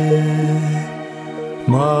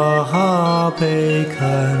玛哈贝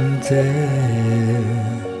堪则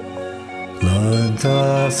兰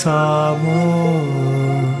扎萨摩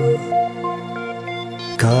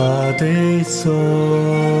卡迪梭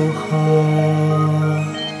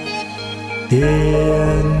哈颠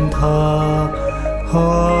他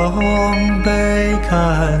吽贝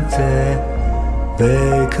堪则贝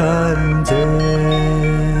堪则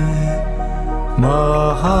玛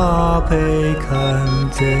哈贝堪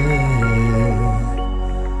则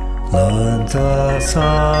兰扎萨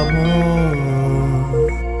摩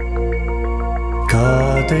嘎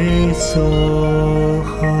对梭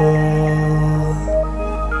哈，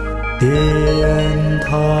电塔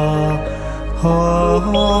吽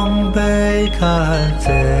贝堪则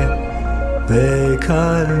贝堪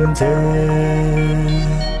则，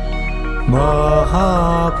玛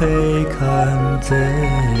哈贝堪则，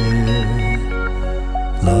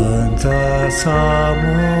兰扎萨摩，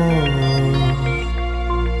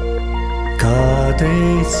嘎对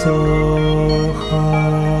梭哈，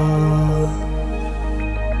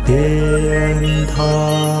电塔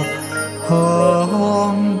吽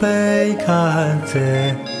贝堪则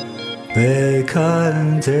贝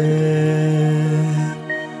堪则，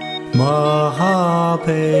玛哈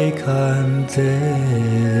贝堪则，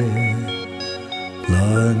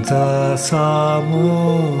兰扎萨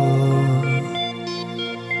摩，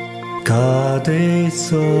嘎对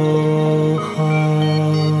梭哈，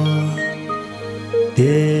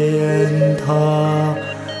电塔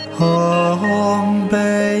吽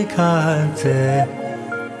贝堪则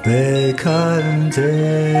贝堪则，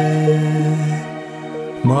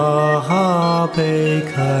玛哈贝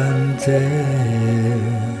堪则，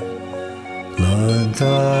兰扎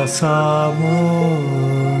萨摩，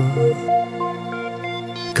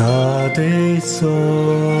嘎对梭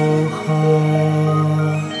哈，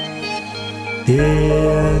电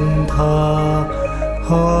塔吽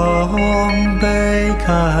贝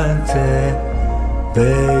堪则贝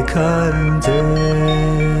堪则，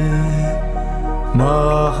玛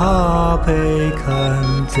哈贝堪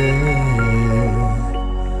则，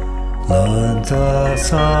兰扎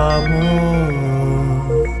萨摩，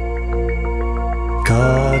嘎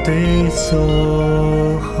对梭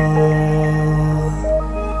哈，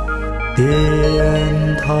电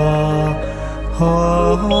塔吽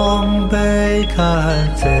贝堪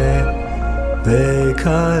则贝堪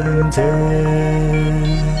则，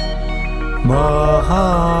玛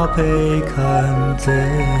哈贝堪则，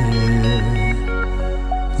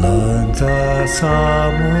兰扎萨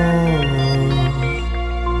摩，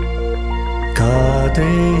嘎对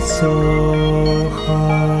梭哈，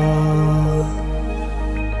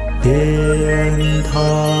电塔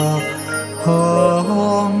吽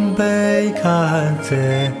贝堪则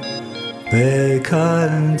贝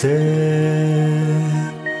堪则，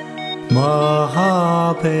玛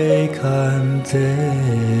哈贝堪则，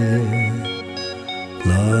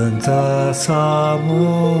兰扎萨摩，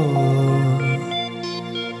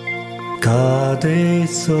嘎对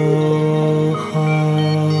梭哈，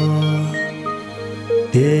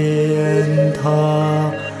电塔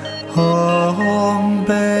吽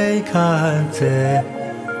贝堪则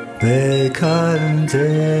贝堪则，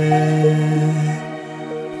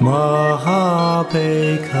玛哈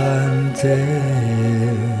贝堪则，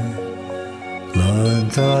兰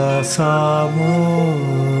扎萨摩，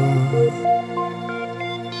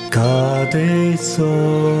嘎对梭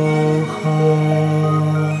哈，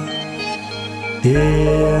电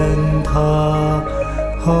塔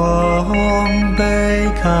吽贝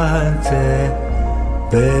堪则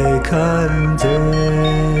贝堪则，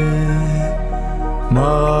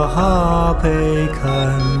玛哈贝堪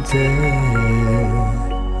则，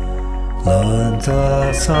兰扎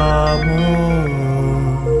萨摩，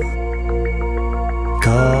嘎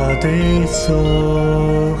对梭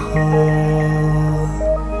哈，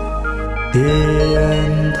电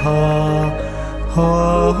塔吽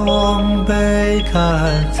贝堪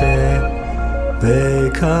则贝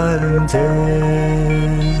堪则，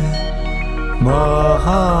玛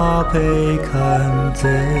哈贝堪则，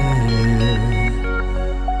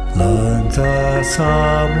兰扎萨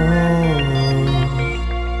摩，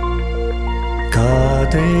嘎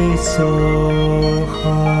对梭哈，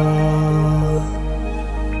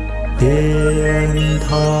电塔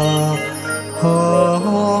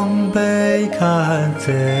吽贝堪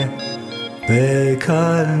则贝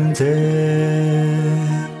堪则，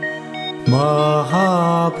玛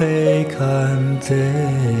哈贝堪则，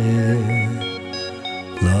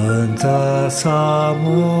兰扎萨摩，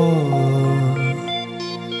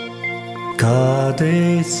嘎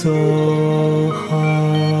对梭哈，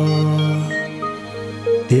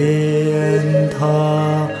电塔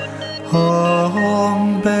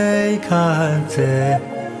吽贝堪则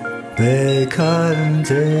贝堪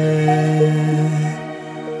则，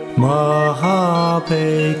玛哈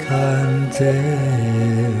贝堪则，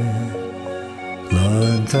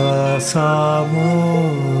兰扎萨摩，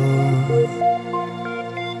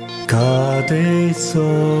嘎对梭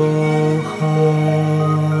哈，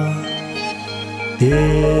电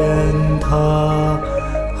塔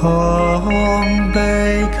吽贝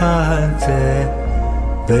堪则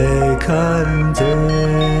贝堪则，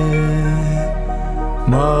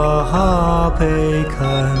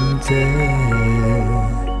 Mahapekanze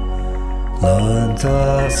Lanza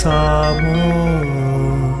Samu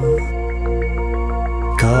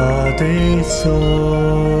Kade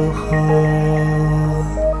Soha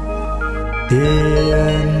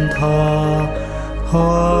Dien Ta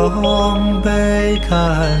Hong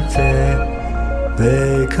Bekanze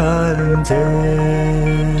Bekanze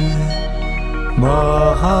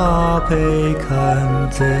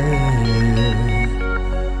Mahapekanze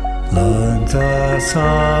Lanza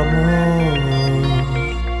Samu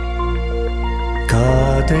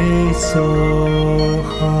Kade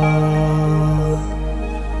Soha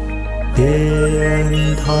Dien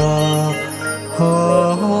Ta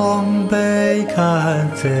Hong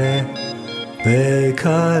Bekanze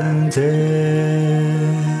Bekanze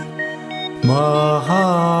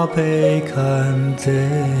Mahapekanze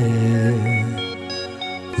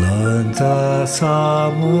Lanza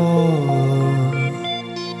Samu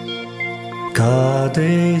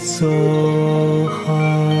Kade Soha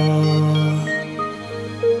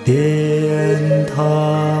Dien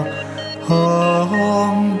Ta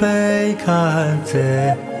Hong Bekanze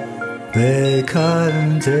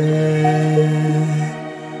Bekanze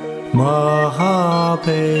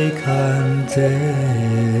Mahapekanze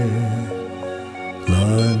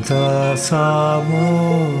Lanza Samu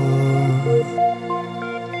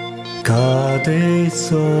Kade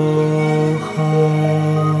Soha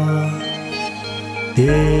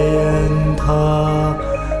Dien Ta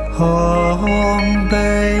Hong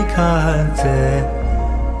Bekanze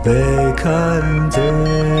Bekanze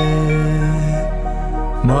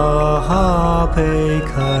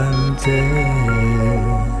Mahapekanze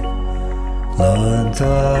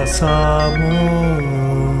Lanza Samu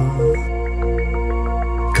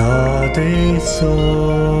Kade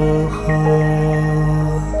Soha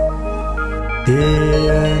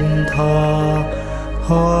Dien Ta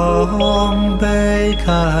Hong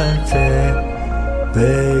Bekanze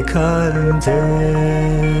Bekanze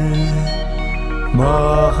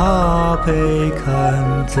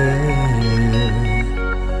Mahapekanze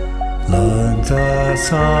Lanza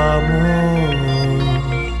Samu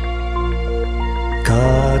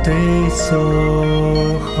Kade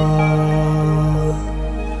Soha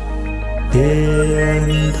Dien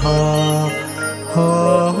Ta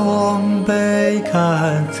Hong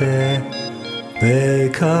Bekanze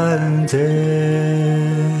Bekanze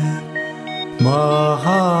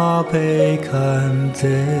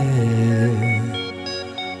Mahapekanze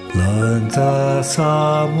Lanza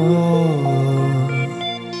Samu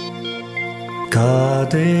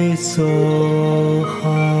Kade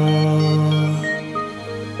Soha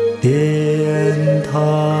Dien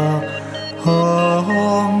Ta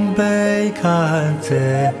Hong Bekanze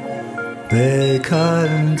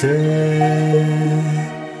Bekanze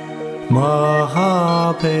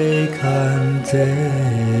Mahapekanze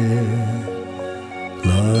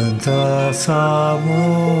Lanza Samu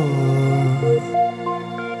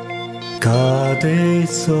Kade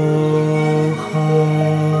Soha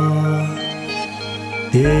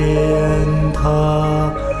Dien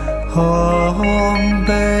Ta Hong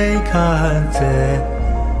Bekanze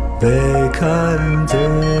Bekanze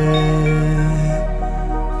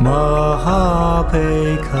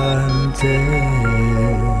Mahapekanze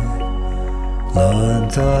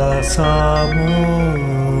Lanza Samu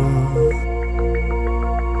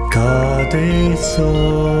Kade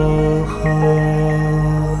Soha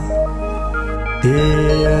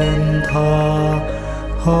Dien Ta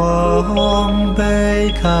Hong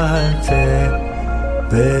Bekanze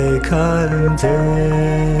Bekanze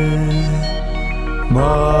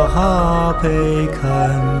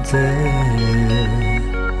Mahapekanze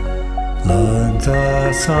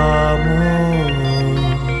Lanza Samu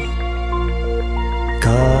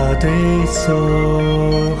Kade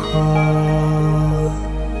Soha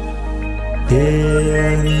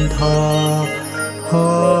Dien Ta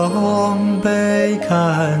Hong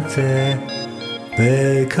Bekanze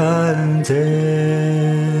Bekanze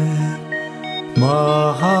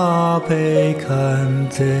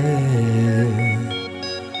Mahapekanze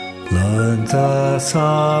Lanza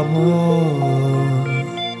Samu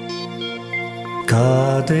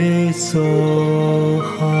Kade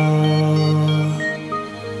Soha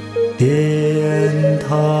Dien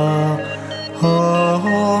Ta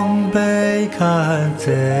Hong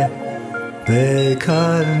Bekanze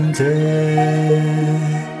Bekanze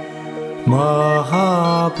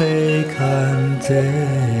Mahapekanze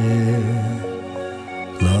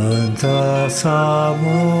Lanza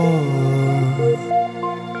Samu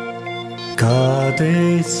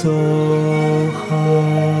Kade Soha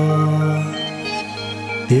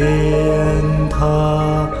Dien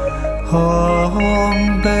Ta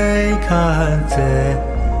吽贝堪则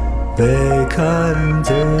贝堪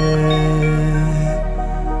则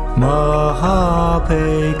玛哈贝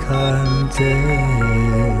堪则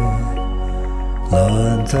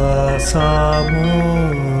兰扎萨摩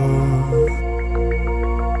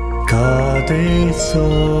嘎得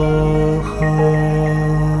梭哈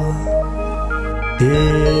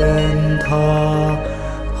颠他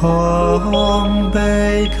吽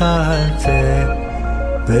贝堪则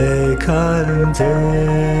贝堪则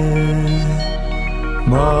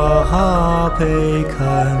玛哈贝堪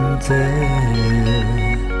则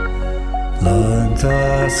兰扎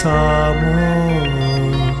萨摩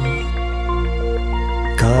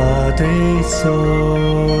嘎得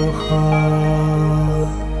梭哈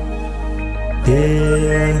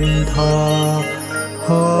颠他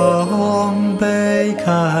吽贝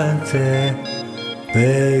堪则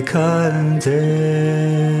贝堪则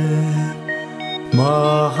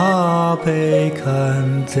玛哈贝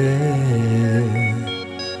堪则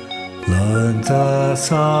兰扎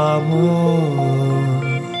萨摩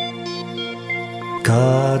嘎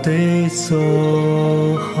得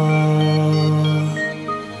梭哈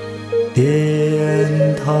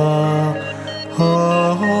颠他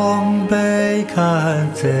吽贝堪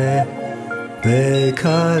则贝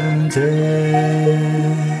堪则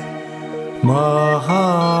玛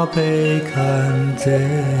哈贝堪则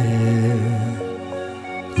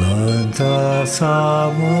兰扎萨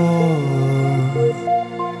摩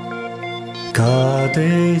嘎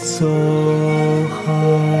得梭哈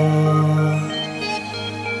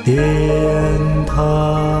颠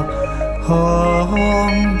他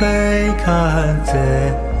吽贝堪则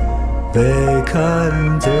贝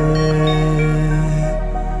堪则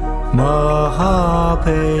玛哈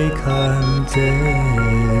贝堪则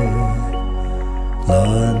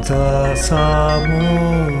兰扎萨摩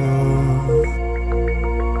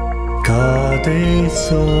嘎得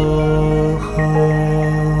梭哈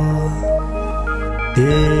颠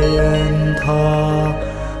他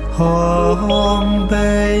吽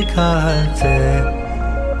贝堪则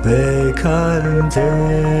贝堪则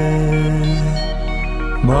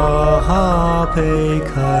玛哈贝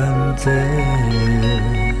堪则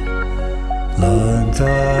兰扎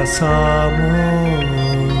萨摩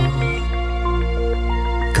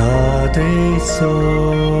嘎得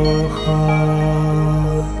梭哈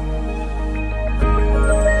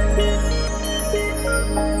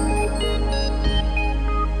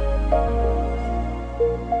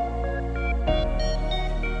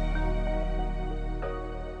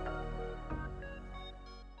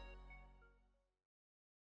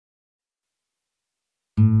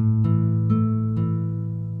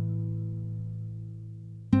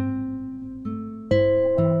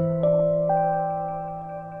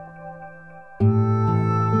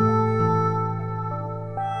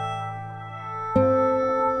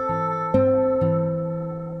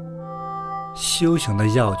修行的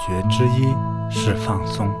要诀之一是放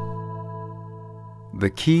松。The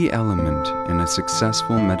key element in a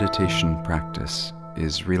successful meditation practice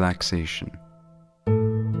is relaxation.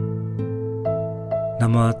 那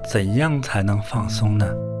么怎样才能放松呢？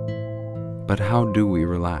 But how do we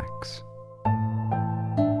relax?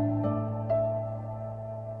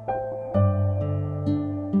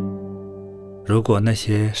 如果那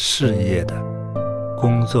些事业的、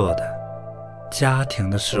工作的、家庭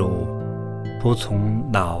的事物不从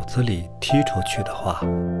脑子里踢出去的话，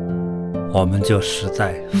我们就实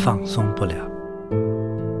在放松不了。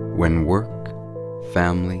 When work,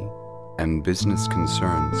 family, and business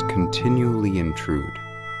concerns continually intrude,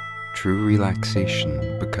 true relaxation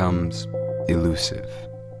becomes elusive.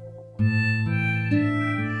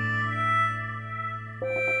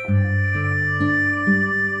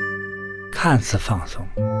 看似放松，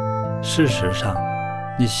事实上，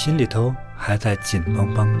你心里头还在紧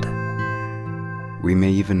绷绷的。 We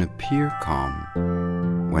may even appear calm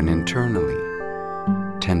when internally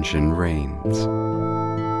tension reigns.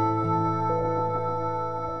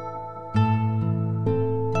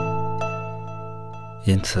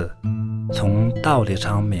 因此，从道理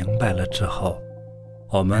上明白了之后，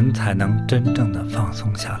我们才能真正的放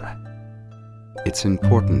松下来。 It's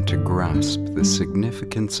important to grasp the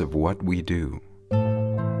significance of what we do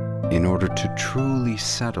in order to truly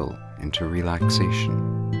settle into relaxation.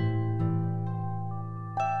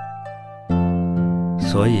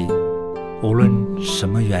 所以，无论什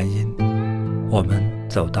么原因，我们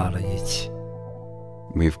走到了一起。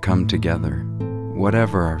 We've come together,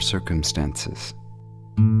 whatever our circumstances.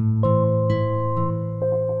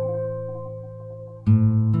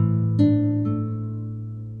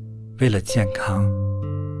 为了健康，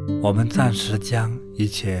我们暂时将一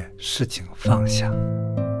切事情放下。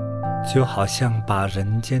就好像把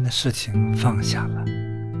人间的事情放下了。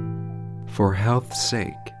For health's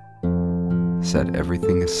sake, set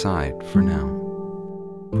everything aside for now.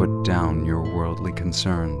 Put down your worldly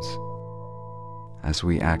concerns as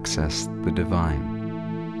we access the divine.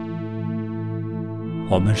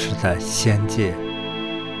 我们是在仙界，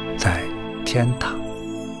在天堂。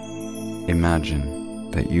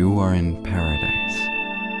Imagine that you are in paradise.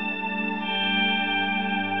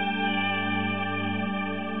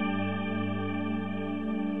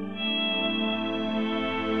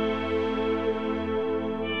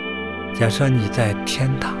 假设你在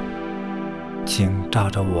天堂，请照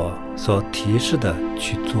着我所提示的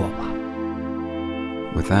去做吧。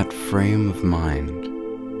With that frame of mind,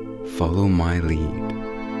 follow my lead.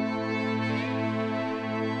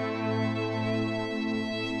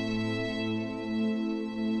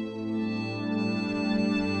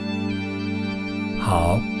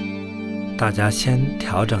 好，大家先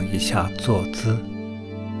调整一下坐姿。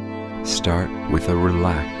Start with a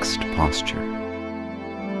relaxed posture.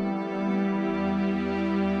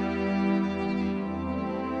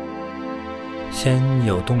 先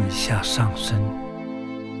扭动一下上身，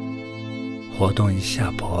活动一下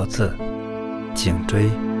脖子、颈椎。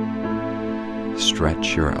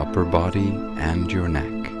Stretch your upper body and your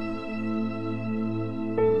neck.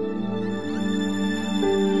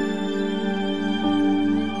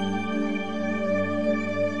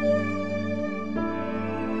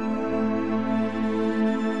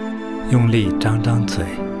 用力张张嘴。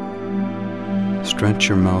Stretch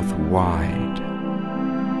your mouth wide.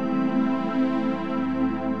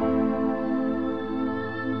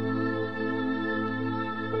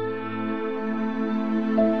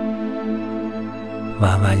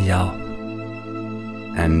 弯弯腰。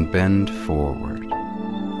And bend forward.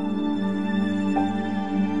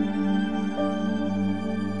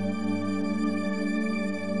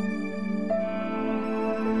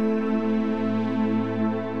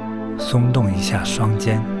 松动一下双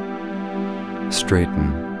肩。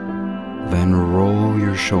Straighten, then roll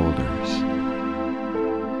your shoulders.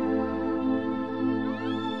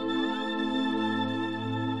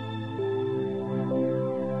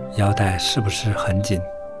 腰带是不是很紧？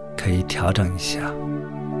可以调整一下。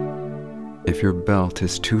If your belt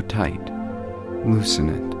is too tight, loosen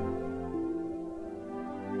it.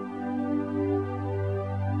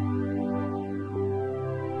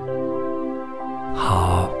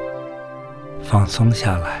 好，放松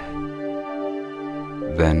下来。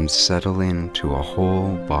Then settle into a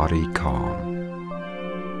whole body calm.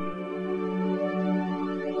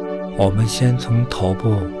 我们先从头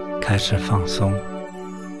部开始放松。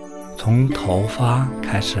从头发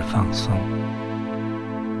开始放松。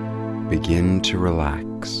Begin to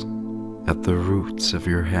relax at the roots of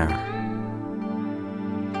your hair.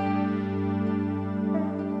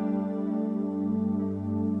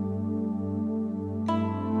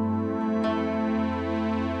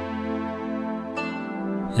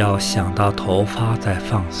 要想到头发在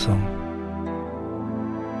放松，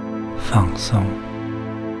放松，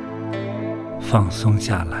放松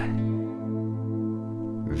下来。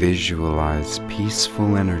Visualize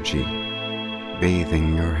peaceful energy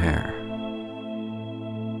bathing your hair.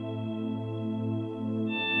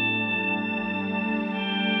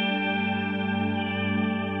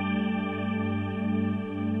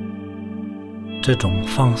 这种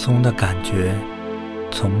放松的感觉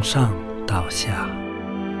从上到下，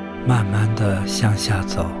慢慢地向下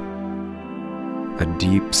走。A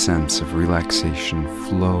deep sense of relaxation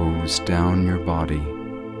flows down your body.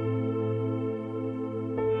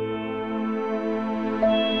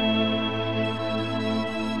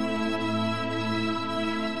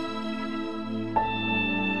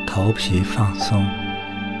 头皮放松，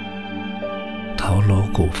头颅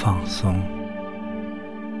骨放松，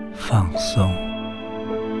放松。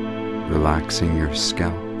Relaxing your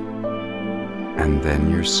scalp and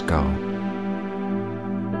then your skull.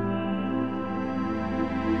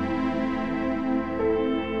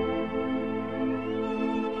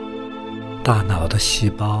 大脑的细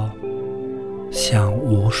胞像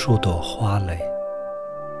无数朵花蕾，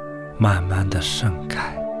慢慢地盛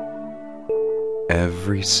开。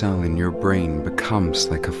Every cell in your brain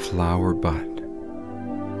becomes like a flower bud.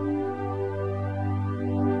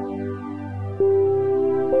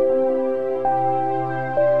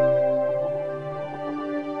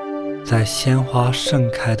 在鲜花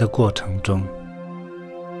盛开的过程中，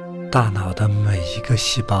大脑的每一个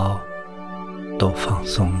细胞都放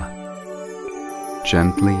松了。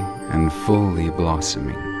Gently and fully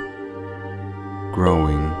blossoming,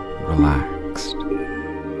 growing relaxed.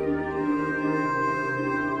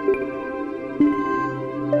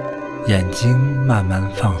 眼睛慢慢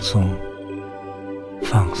放松，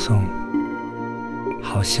放松，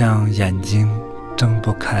好像眼睛睁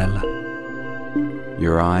不开了。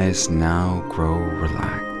Your eyes now grow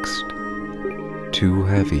relaxed, too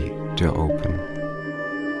heavy to open.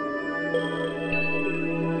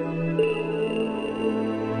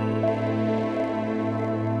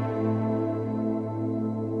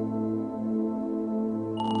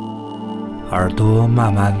 耳朵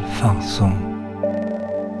慢慢放松，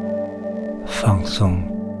放松，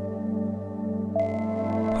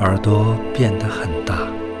耳朵变得很大，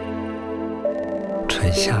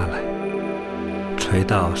垂下来，垂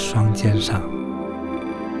到双肩上。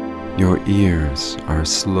Your ears are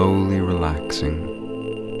slowly relaxing,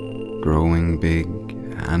 growing big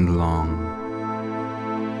and long,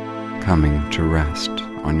 coming to rest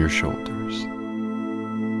on your shoulders.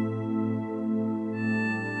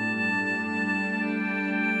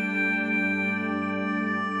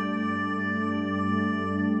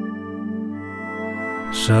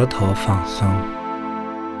 舌头放松，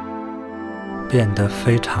变得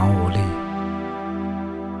非常无力，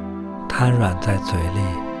瘫软在嘴里，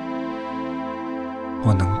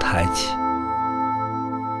不能抬起。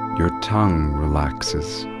Your tongue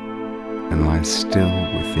relaxes and lies still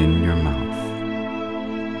within your mouth.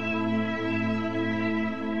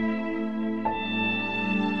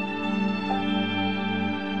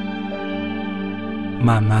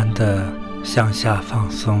 慢慢地向下放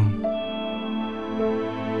松，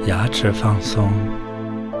牙齿放松，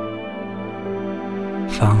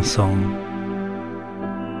放松，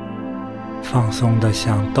放松得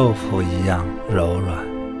像豆腐一样柔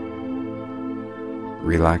软。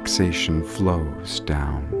Relaxation flows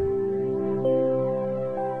down.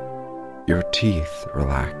 Your teeth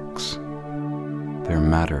relax. Their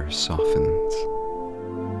matter softens.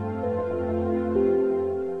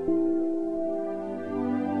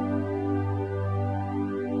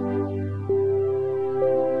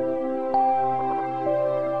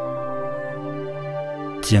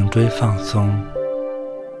 颈椎放松，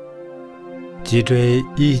脊椎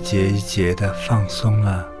一节一节地放松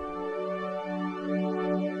了，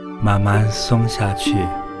慢慢松下去。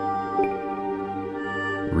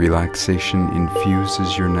Relaxation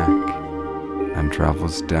infuses your neck and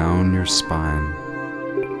travels down your spine,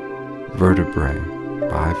 vertebrae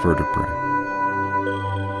by vertebrae.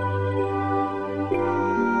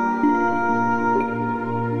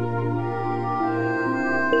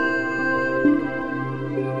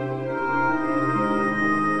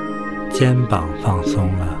 肩膀放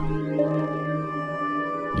松了，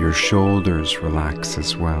 Your shoulders relax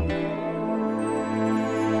as well.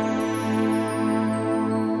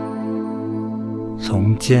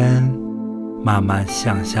 从肩慢慢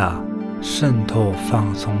向下渗透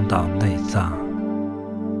放松到内脏，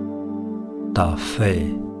到肺、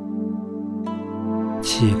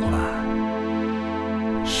气管、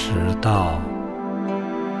食道、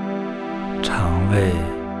肠胃、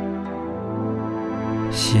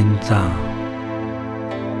心脏、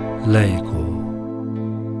肋骨、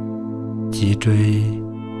脊椎，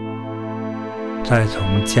再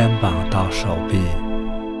从肩膀到手臂，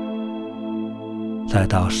再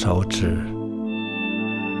到手指。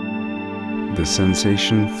 The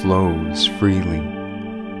sensation flows freely,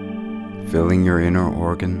 filling your inner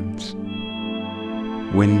organs,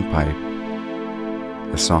 windpipe,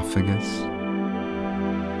 esophagus,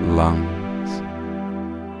 lungs,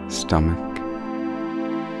 stomach,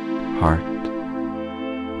 heart,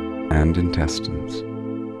 and intestines,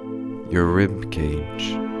 your rib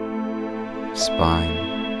cage,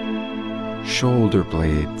 spine, shoulder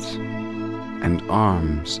blades, and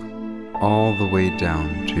arms all the way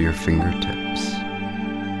down to your fingertips.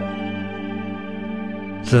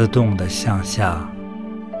 自动地向下，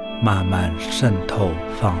慢慢渗透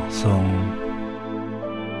放松，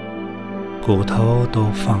骨头都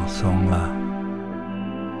放松了，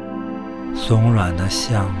松软得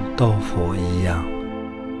像豆腐一样。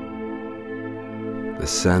 The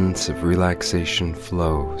sense of relaxation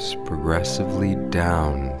flows progressively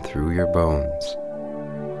down through your bones,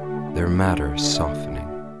 their matter softening.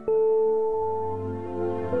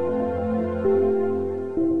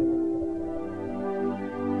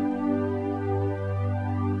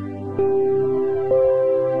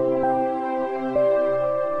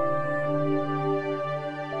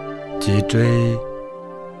 脊椎、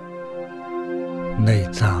内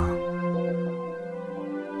脏、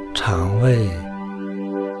肠胃、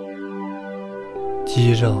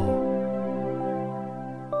肌肉、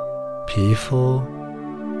皮肤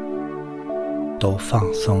都放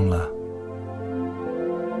松了。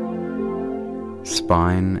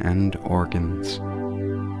 Spine and organs,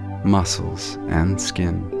 muscles and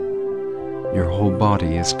skin, your whole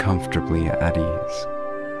body is comfortably at ease.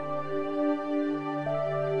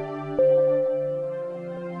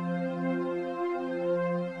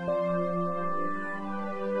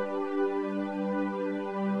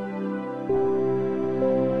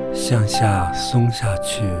 向下松下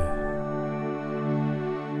去，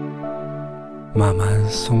慢慢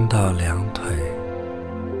松到两腿，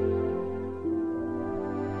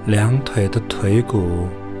两腿的腿骨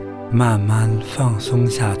慢慢放松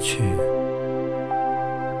下去，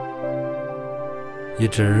一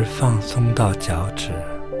直放松到脚趾。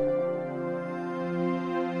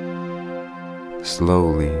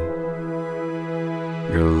 Slowly,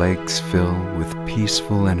 your legs fill with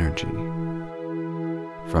peaceful energy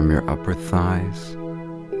from your upper thighs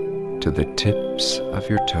to the tips of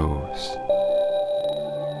your toes.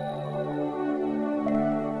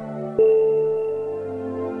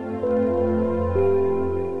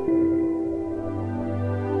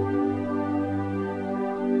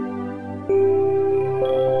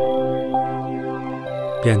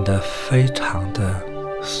 It 变得非常的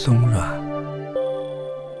松软，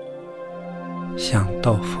像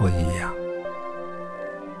豆腐一样。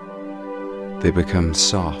 They become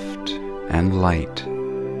soft and light,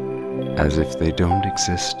 as if they don't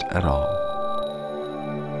exist at all.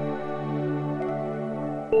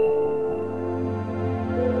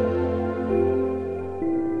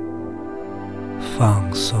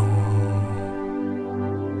 放松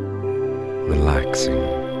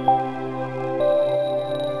Relaxing.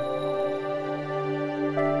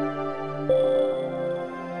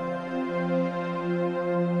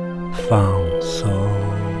 放松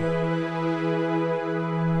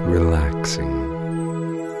Relaxing.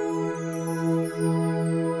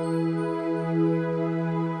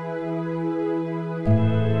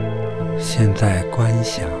 现在观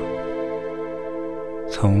想，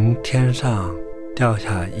从天上掉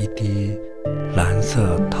下一滴蓝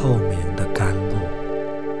色透明的甘露，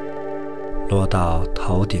落到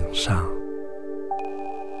头顶上。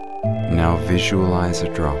 Now visualize a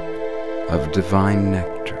drop of divine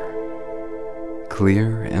nectar,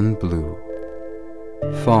 clear and blue,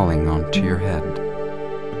 falling onto your head. "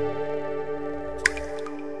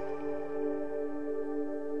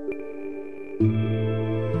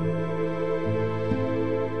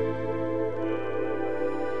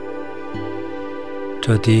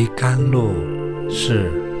这滴甘露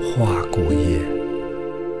是化骨液，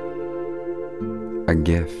 A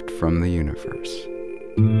gift from the universe.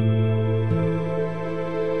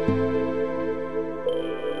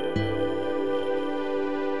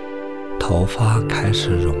 头发开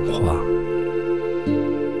始融化，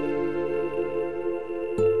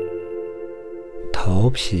头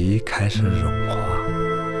皮开始融化，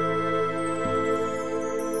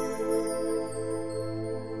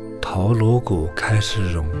头颅骨开始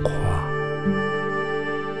融化，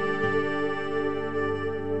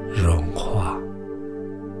融化。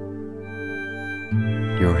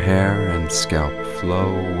 Your hair and scalp flow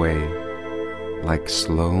away like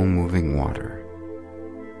slow-moving water.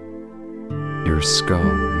 Your skull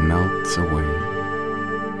melts away. "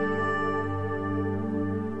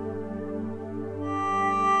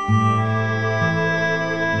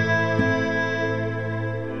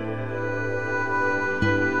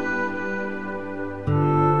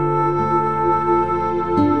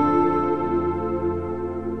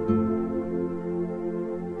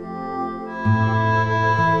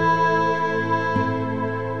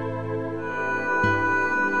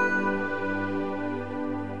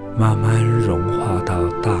慢慢融化到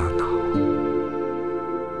大脑。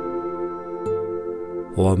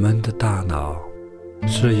我们的大脑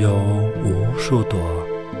是由无数朵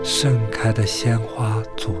盛开的鲜花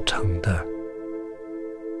组成的，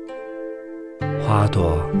花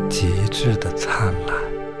朵极致的灿烂，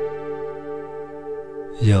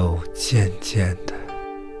又渐渐的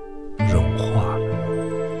融化了。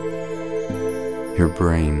 Your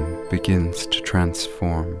brain begins to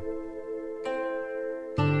transform.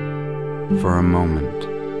 For a moment,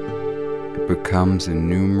 it becomes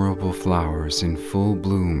innumerable flowers in full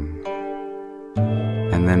bloom,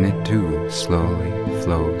 and then it too slowly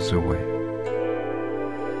flows away. "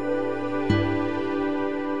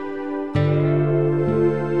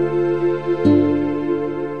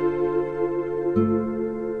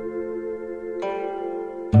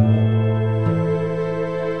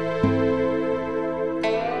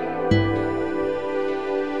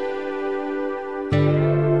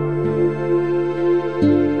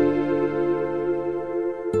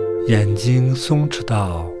眼睛松弛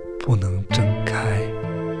到不能睁开，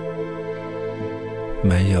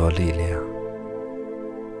没有力量。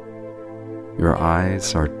 Your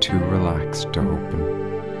eyes are too relaxed to open.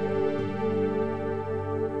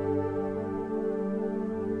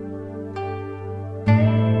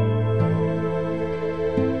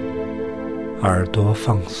 耳朵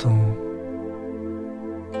放松，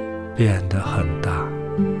变得很大，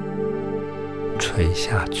垂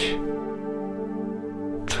下去，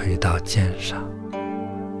垂到肩上。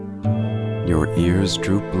Your ears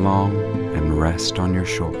droop long and rest on your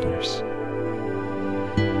shoulders.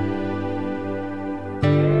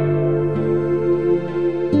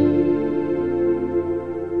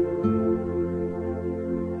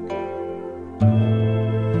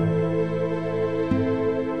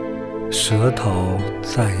 舌头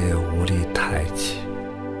再也无力抬起，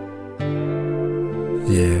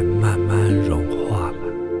也慢慢融化了。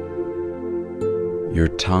Your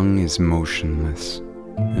tongue is motionless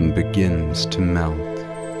and begins to melt.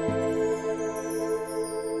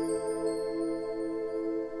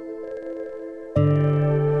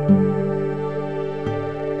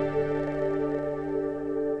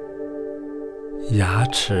 牙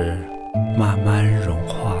齿慢慢融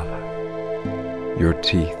化了。Your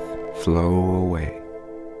teeth flow away.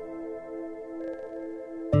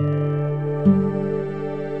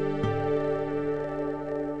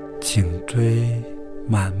 颈椎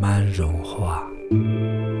慢慢融化，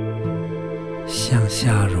向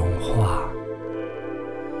下融化，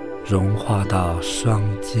融化到双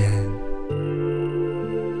肩、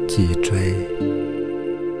脊椎。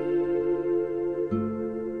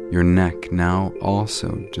Your neck now also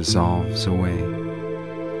dissolves away,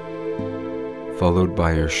 followed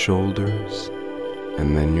by your shoulders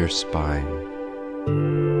and then your spine.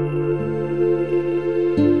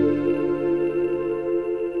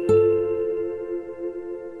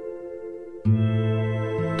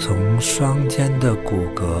 从双肩的骨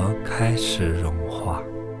骼开始融化，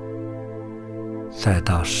再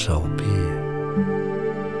到手臂，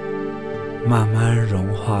慢慢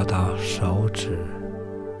融化到手指、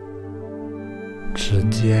指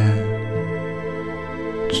尖、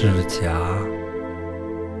指甲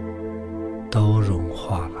都融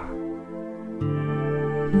化了，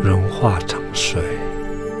融化成水。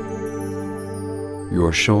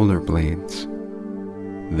Your shoulder blades,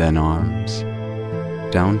 then arms,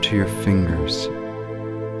 down to your fingers,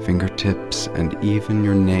 fingertips, and even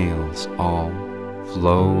your nails all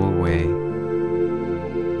flow away.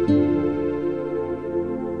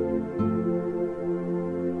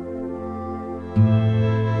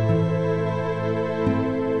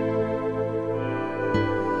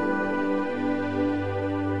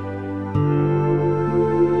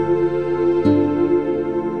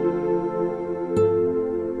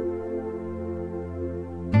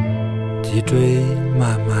 脊椎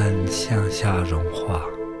慢慢向下融化，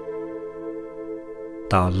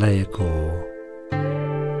到肋骨，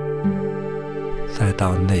再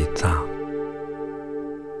到内脏，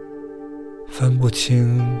分不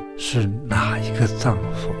清是哪一个脏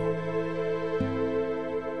腑，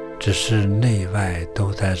只是内外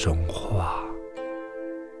都在融化，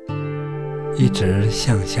一直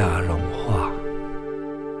向下融化。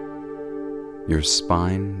Your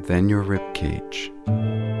spine, then your rib cage,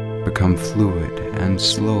 become fluid and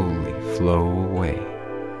slowly flow away.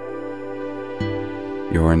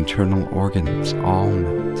 Your internal organs all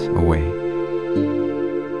melt away.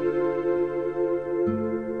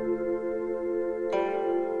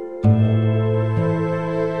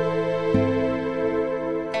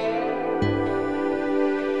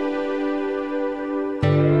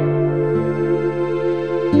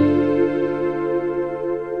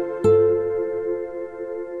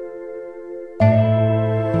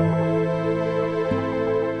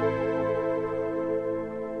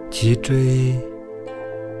 脊椎、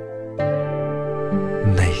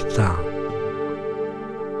内脏、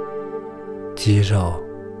肌肉，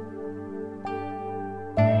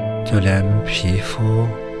就连皮肤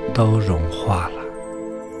都融化了。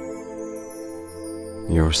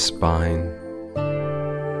Your spine,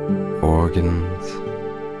 organs,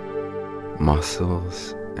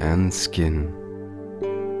 muscles, and skin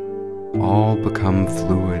all become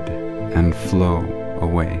fluid and flow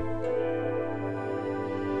away.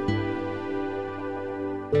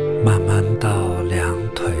 慢慢到两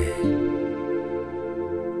腿、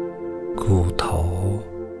骨头、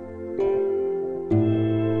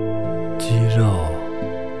肌肉，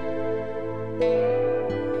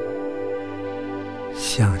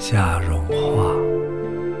向下融化，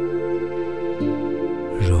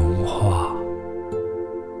融化。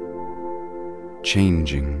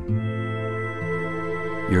Changing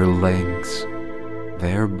your legs,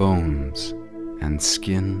 their bones and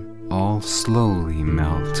skin all slowly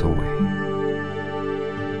melt away.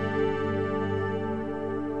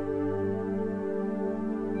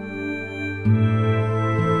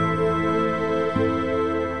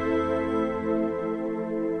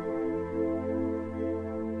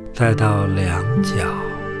 再到两脚，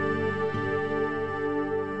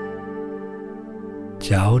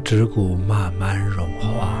脚趾骨慢慢融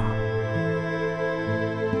化，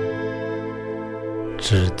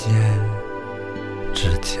指尖、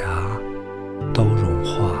指甲都融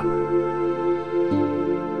化了。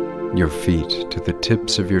Your feet to the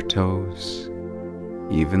tips of your toes,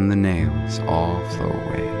 even the nails all flow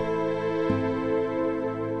away.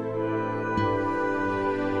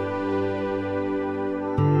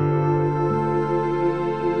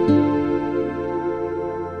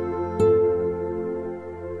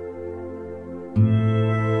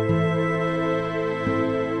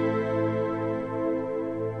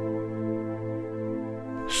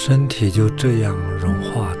 身体就这样融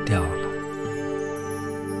化掉了。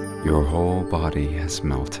Your whole body has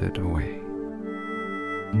melted away.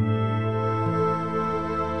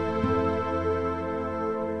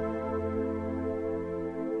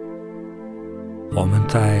 我们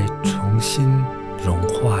再重新融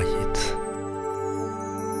化一次。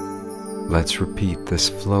Let's repeat this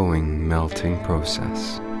flowing, melting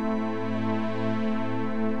process.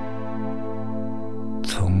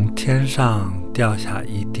 从天上掉下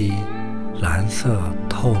一滴蓝色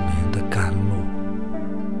透明的甘露，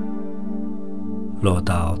落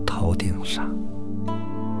到头顶上。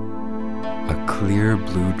A clear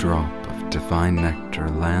blue drop of divine nectar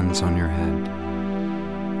lands on your head,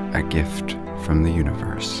 a gift from the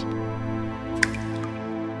universe.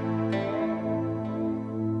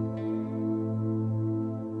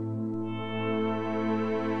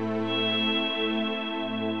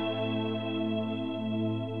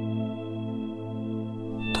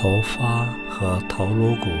 头发和头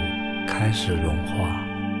颅骨开始融化，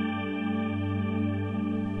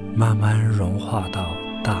慢慢融化到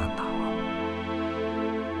大脑。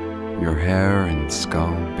Your hair and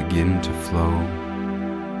skull begin to flow,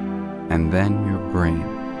 and then your brain.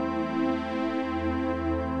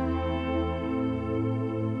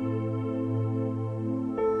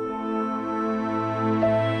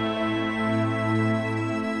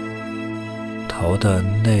 头的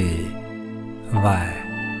内外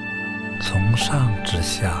从上至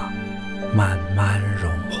下慢慢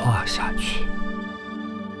融化下去。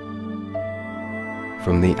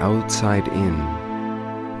From the outside in,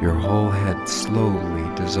 your whole head slowly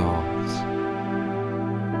dissolves.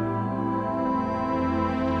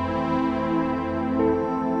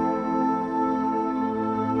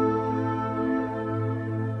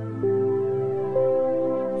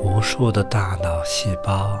 无数的大脑细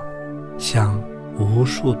胞像无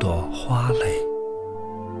数朵花蕾，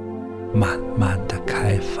慢慢地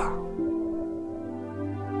开放，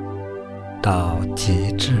到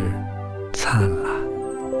极致灿烂。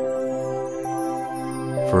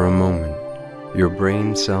For a moment, your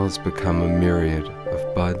brain cells become a myriad of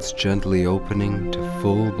buds gently opening to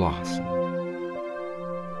full blossom.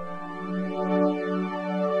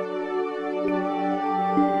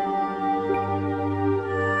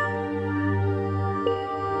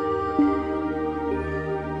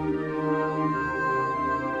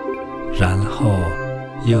 然后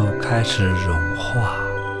又开始融化，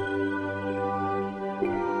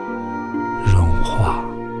融化，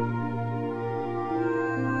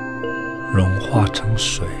融化成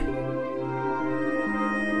水。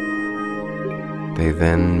They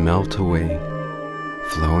then melt away,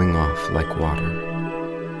 flowing off like water.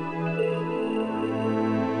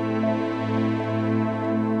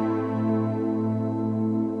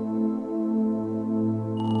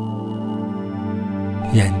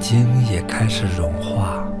 眼睛也开始融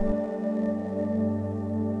化，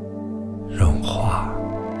融化。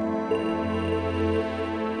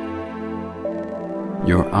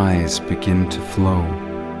Your eyes begin to flow.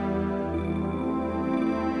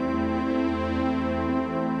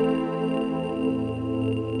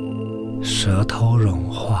 舌头融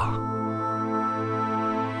化，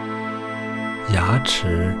牙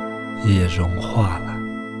齿也融化了。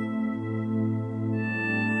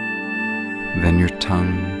Then your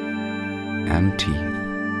tongue and teeth.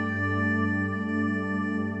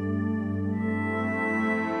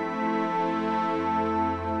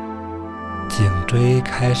 颈椎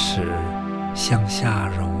开始向下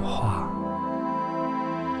融化，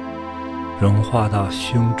融化到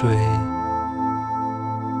胸椎、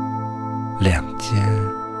两肩，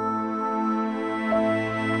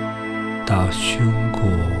到胸骨、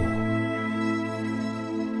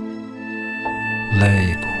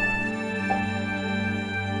肋骨、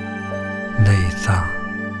内脏。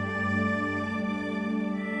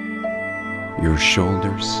Your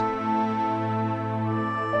shoulders,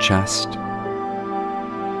 chest,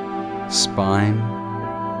 spine,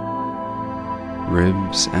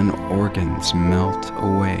 Ribs and organs melt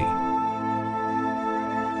away.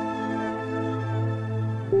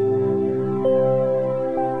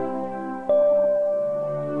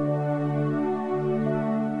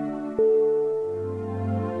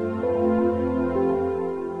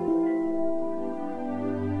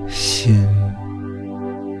 Xin,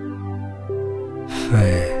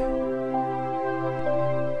 肺，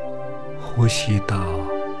呼吸道、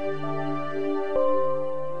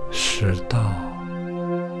食道、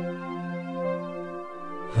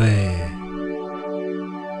胃、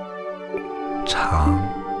肠、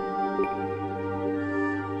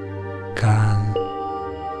肝、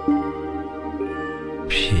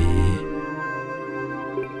脾，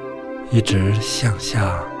一直向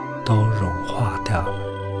下都融化掉了。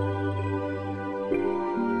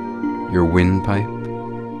Your windpipe,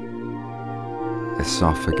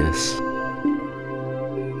 esophagus,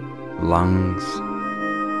 lungs,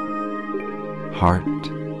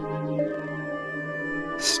 heart,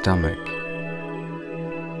 stomach,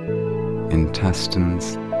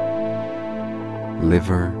 intestines,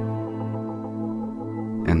 liver,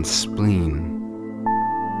 and spleen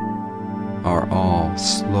are all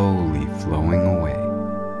slowly flowing away.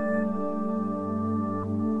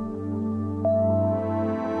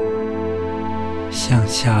 向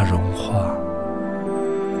下融化，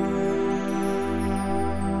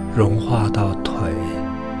融化到腿，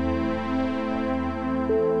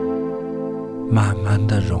慢慢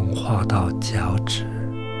地融化到脚趾、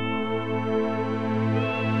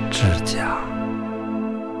指甲，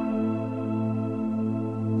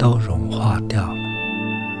都融化掉了。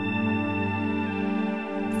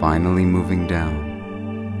Finally moving down,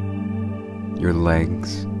 your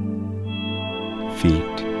legs,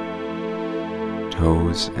 feet,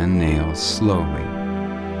 toes and nails slowly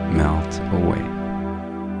melt away.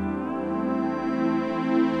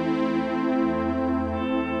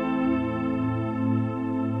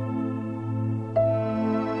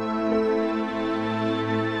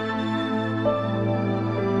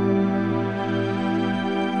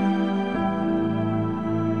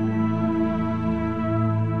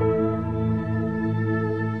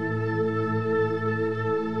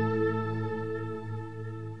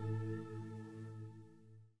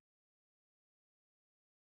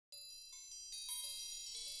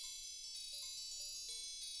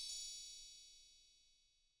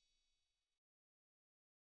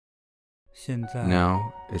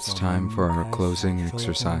 Now it's time for our closing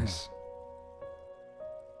exercise.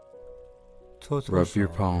 Rub your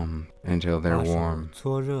palm until they're warm.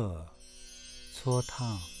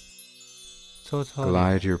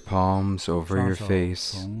 Glide your palms over your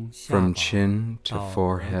face from chin to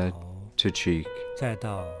forehead to cheek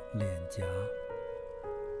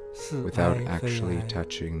without actually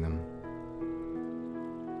touching them.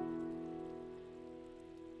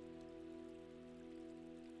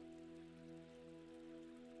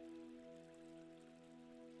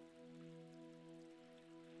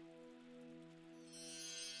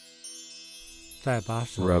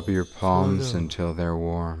 Rub your palms until they're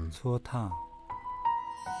warm.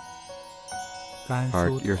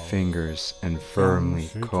 Part your fingers and firmly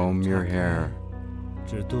comb your hair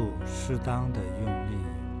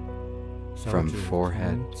from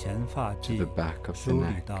forehead to the back of the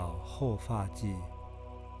neck.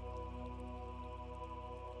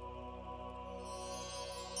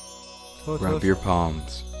 Rub your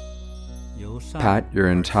palms. Pat your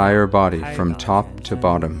entire body from top to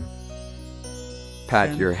bottom.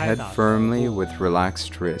 Pat your head firmly with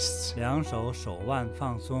relaxed wrists.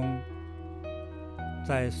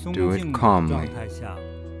 Do it calmly.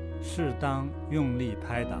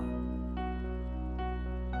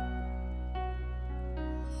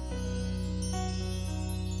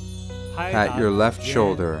 Pat your left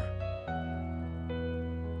shoulder.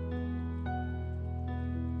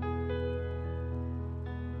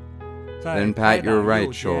 Then pat your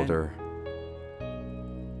right shoulder.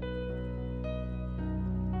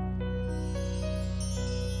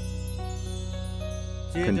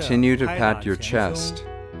 Continue to pat your chest.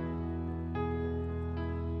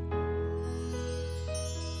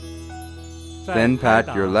 Then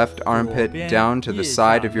pat your left armpit down to the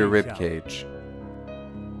side of your rib cage.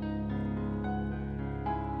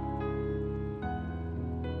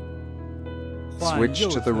 Switch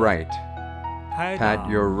to the right. Pat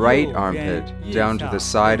your right armpit down to the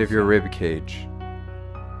side of your rib cage.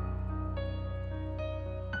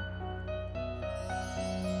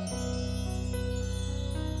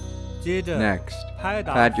 Next,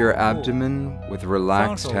 pat your abdomen with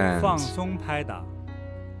relaxed hands.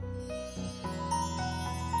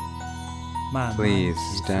 Please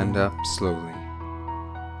stand up slowly.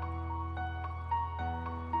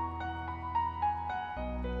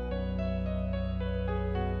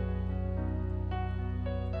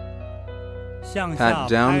 Pat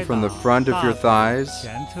down from the front of your thighs,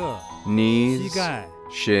 knees,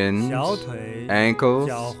 shins, ankles,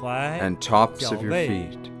 and tops of your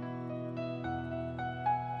feet.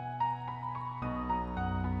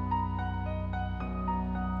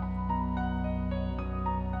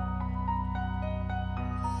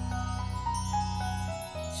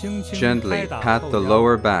 Gently pat the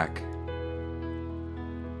lower back,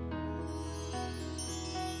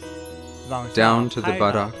 down to the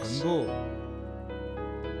buttocks,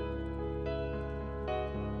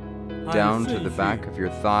 down to the back of your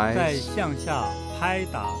thighs,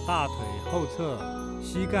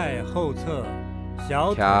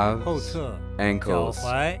 calves, ankles,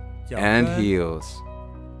 and heels.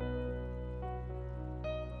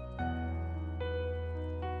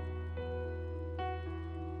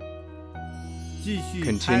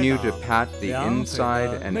 Continue to pat the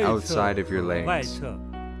inside and outside of your legs.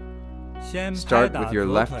 Start with your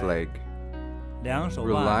left leg.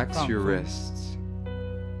 Relax your wrists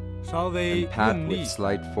and pat with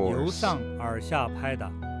slight force.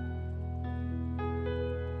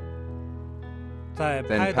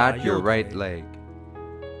 Then pat your right leg.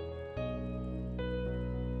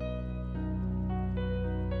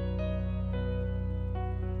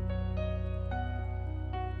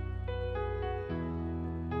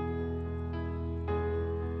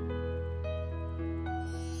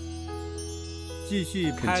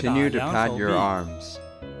 Continue to pat your arms.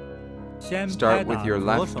 Start with your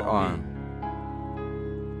left arm.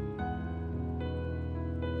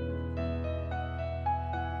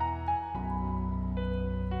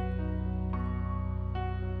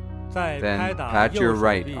 Then pat your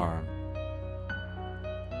right arm.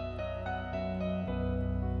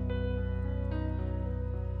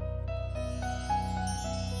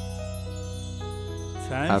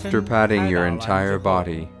 After patting your entire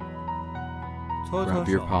body, rub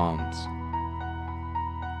your palms.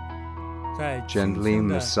 Gently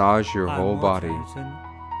massage your whole body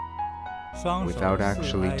without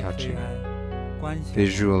actually touching.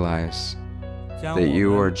 Visualize that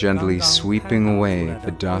you are gently sweeping away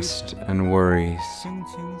the dust and worries.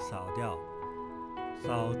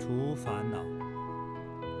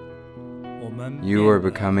 You are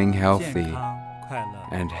becoming healthy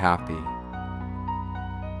and happy.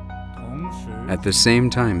 At the same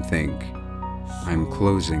time, think, I'm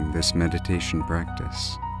closing this meditation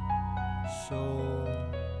practice.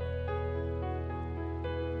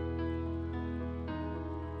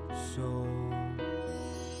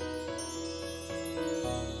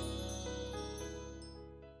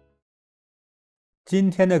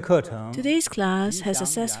 Today's class has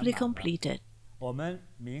successfully completed.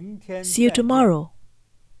 See you tomorrow.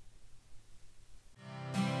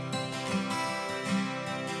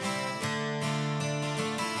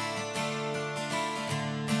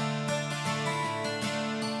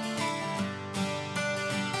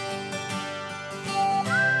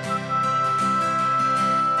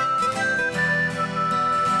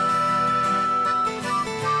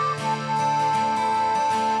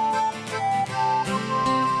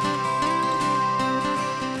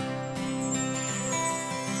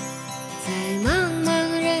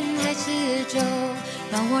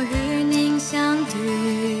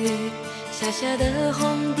小的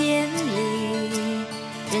红点里，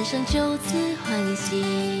人生就此欢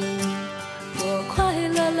喜。我快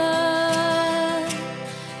乐了，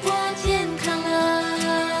我健康了，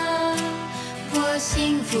我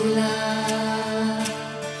幸福了，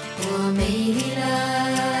我美丽了。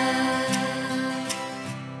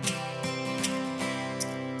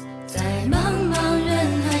在茫茫人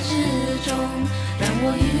海之中，让我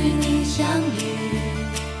与你相遇。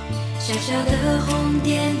小小的红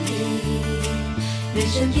点里，人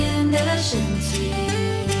生变得神奇。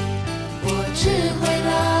我智慧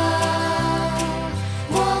了，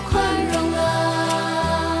我宽容了，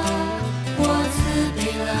我慈悲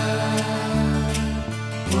了，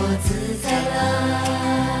我自在了。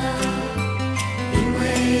因为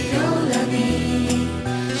有了你，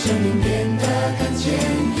生命变得更坚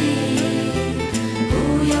定，不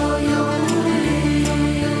忧忧无虑。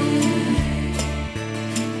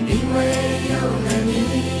因为有了你，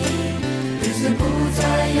日子不再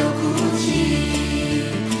有哭泣，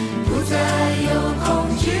不再有恐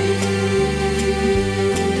惧。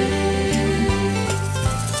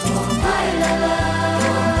我快乐了，我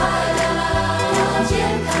快乐了，我健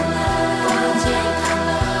康了，我健康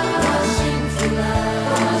了，我幸福了，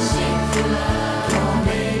我幸福了，我美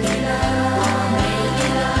丽了，我美丽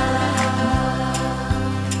了。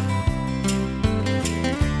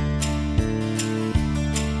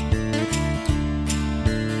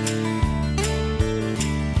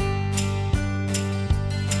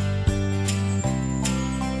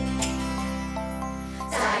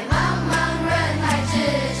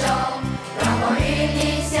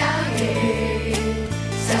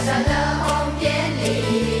小小的红点里，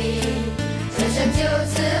人生就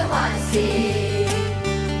此欢喜。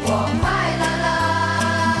我快乐了，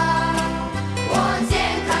我健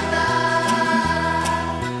康了，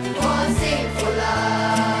我幸福了，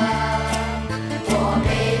我美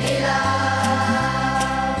丽了。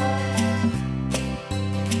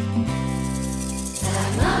在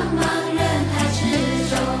茫茫人海之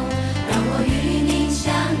中，让我与您相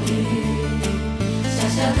遇。小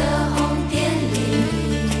小的红点里，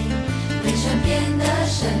人生变得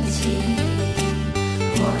神奇。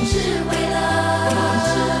我智慧了，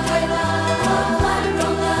我宽容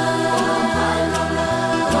了，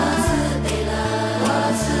我慈悲了，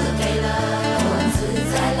我自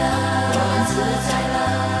在了，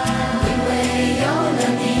因为有了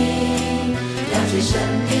你，了解生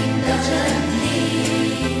命的真理，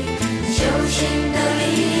修行的意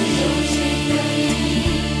义。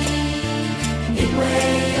因为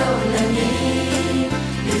有了你，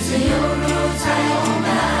日子犹如彩虹般，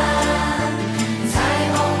彩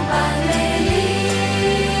虹般美丽。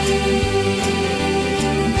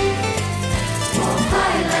我快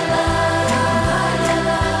乐了，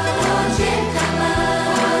我健康了，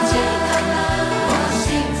我幸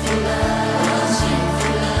福了，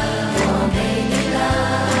我美丽了，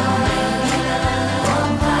我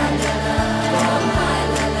快乐了，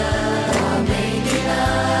我美丽了，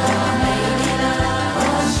我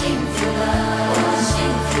幸福了，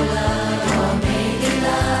我美丽了。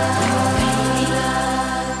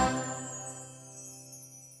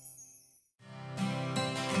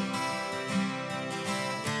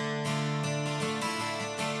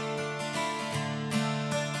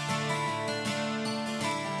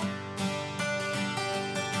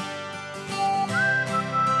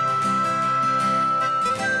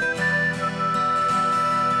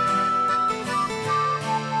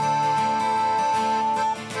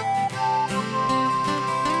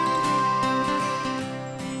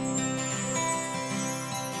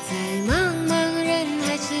在茫茫人海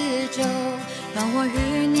之中，让我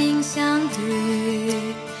与您相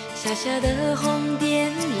遇。小小的红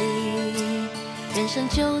点里，人生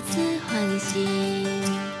就此欢喜。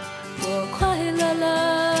我快乐了，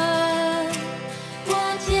我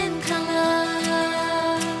健康了，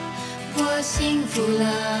我幸福了，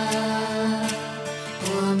我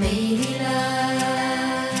美丽了。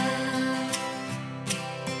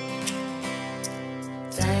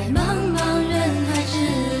在茫茫人海之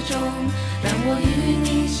中，让我与你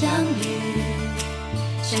相遇。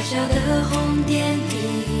小小的红点里，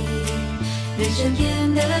人生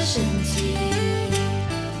变得神奇。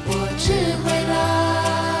我智慧了，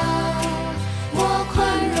我宽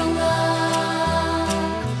容了，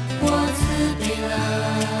我慈悲了，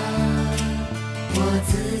我自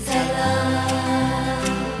在了。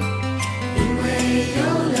因为有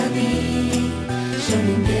了你，生命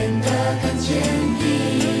变得更坚定，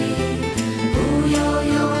不忧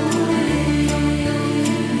忧无虑。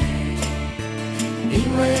因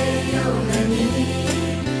为有了你，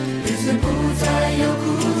日子不再有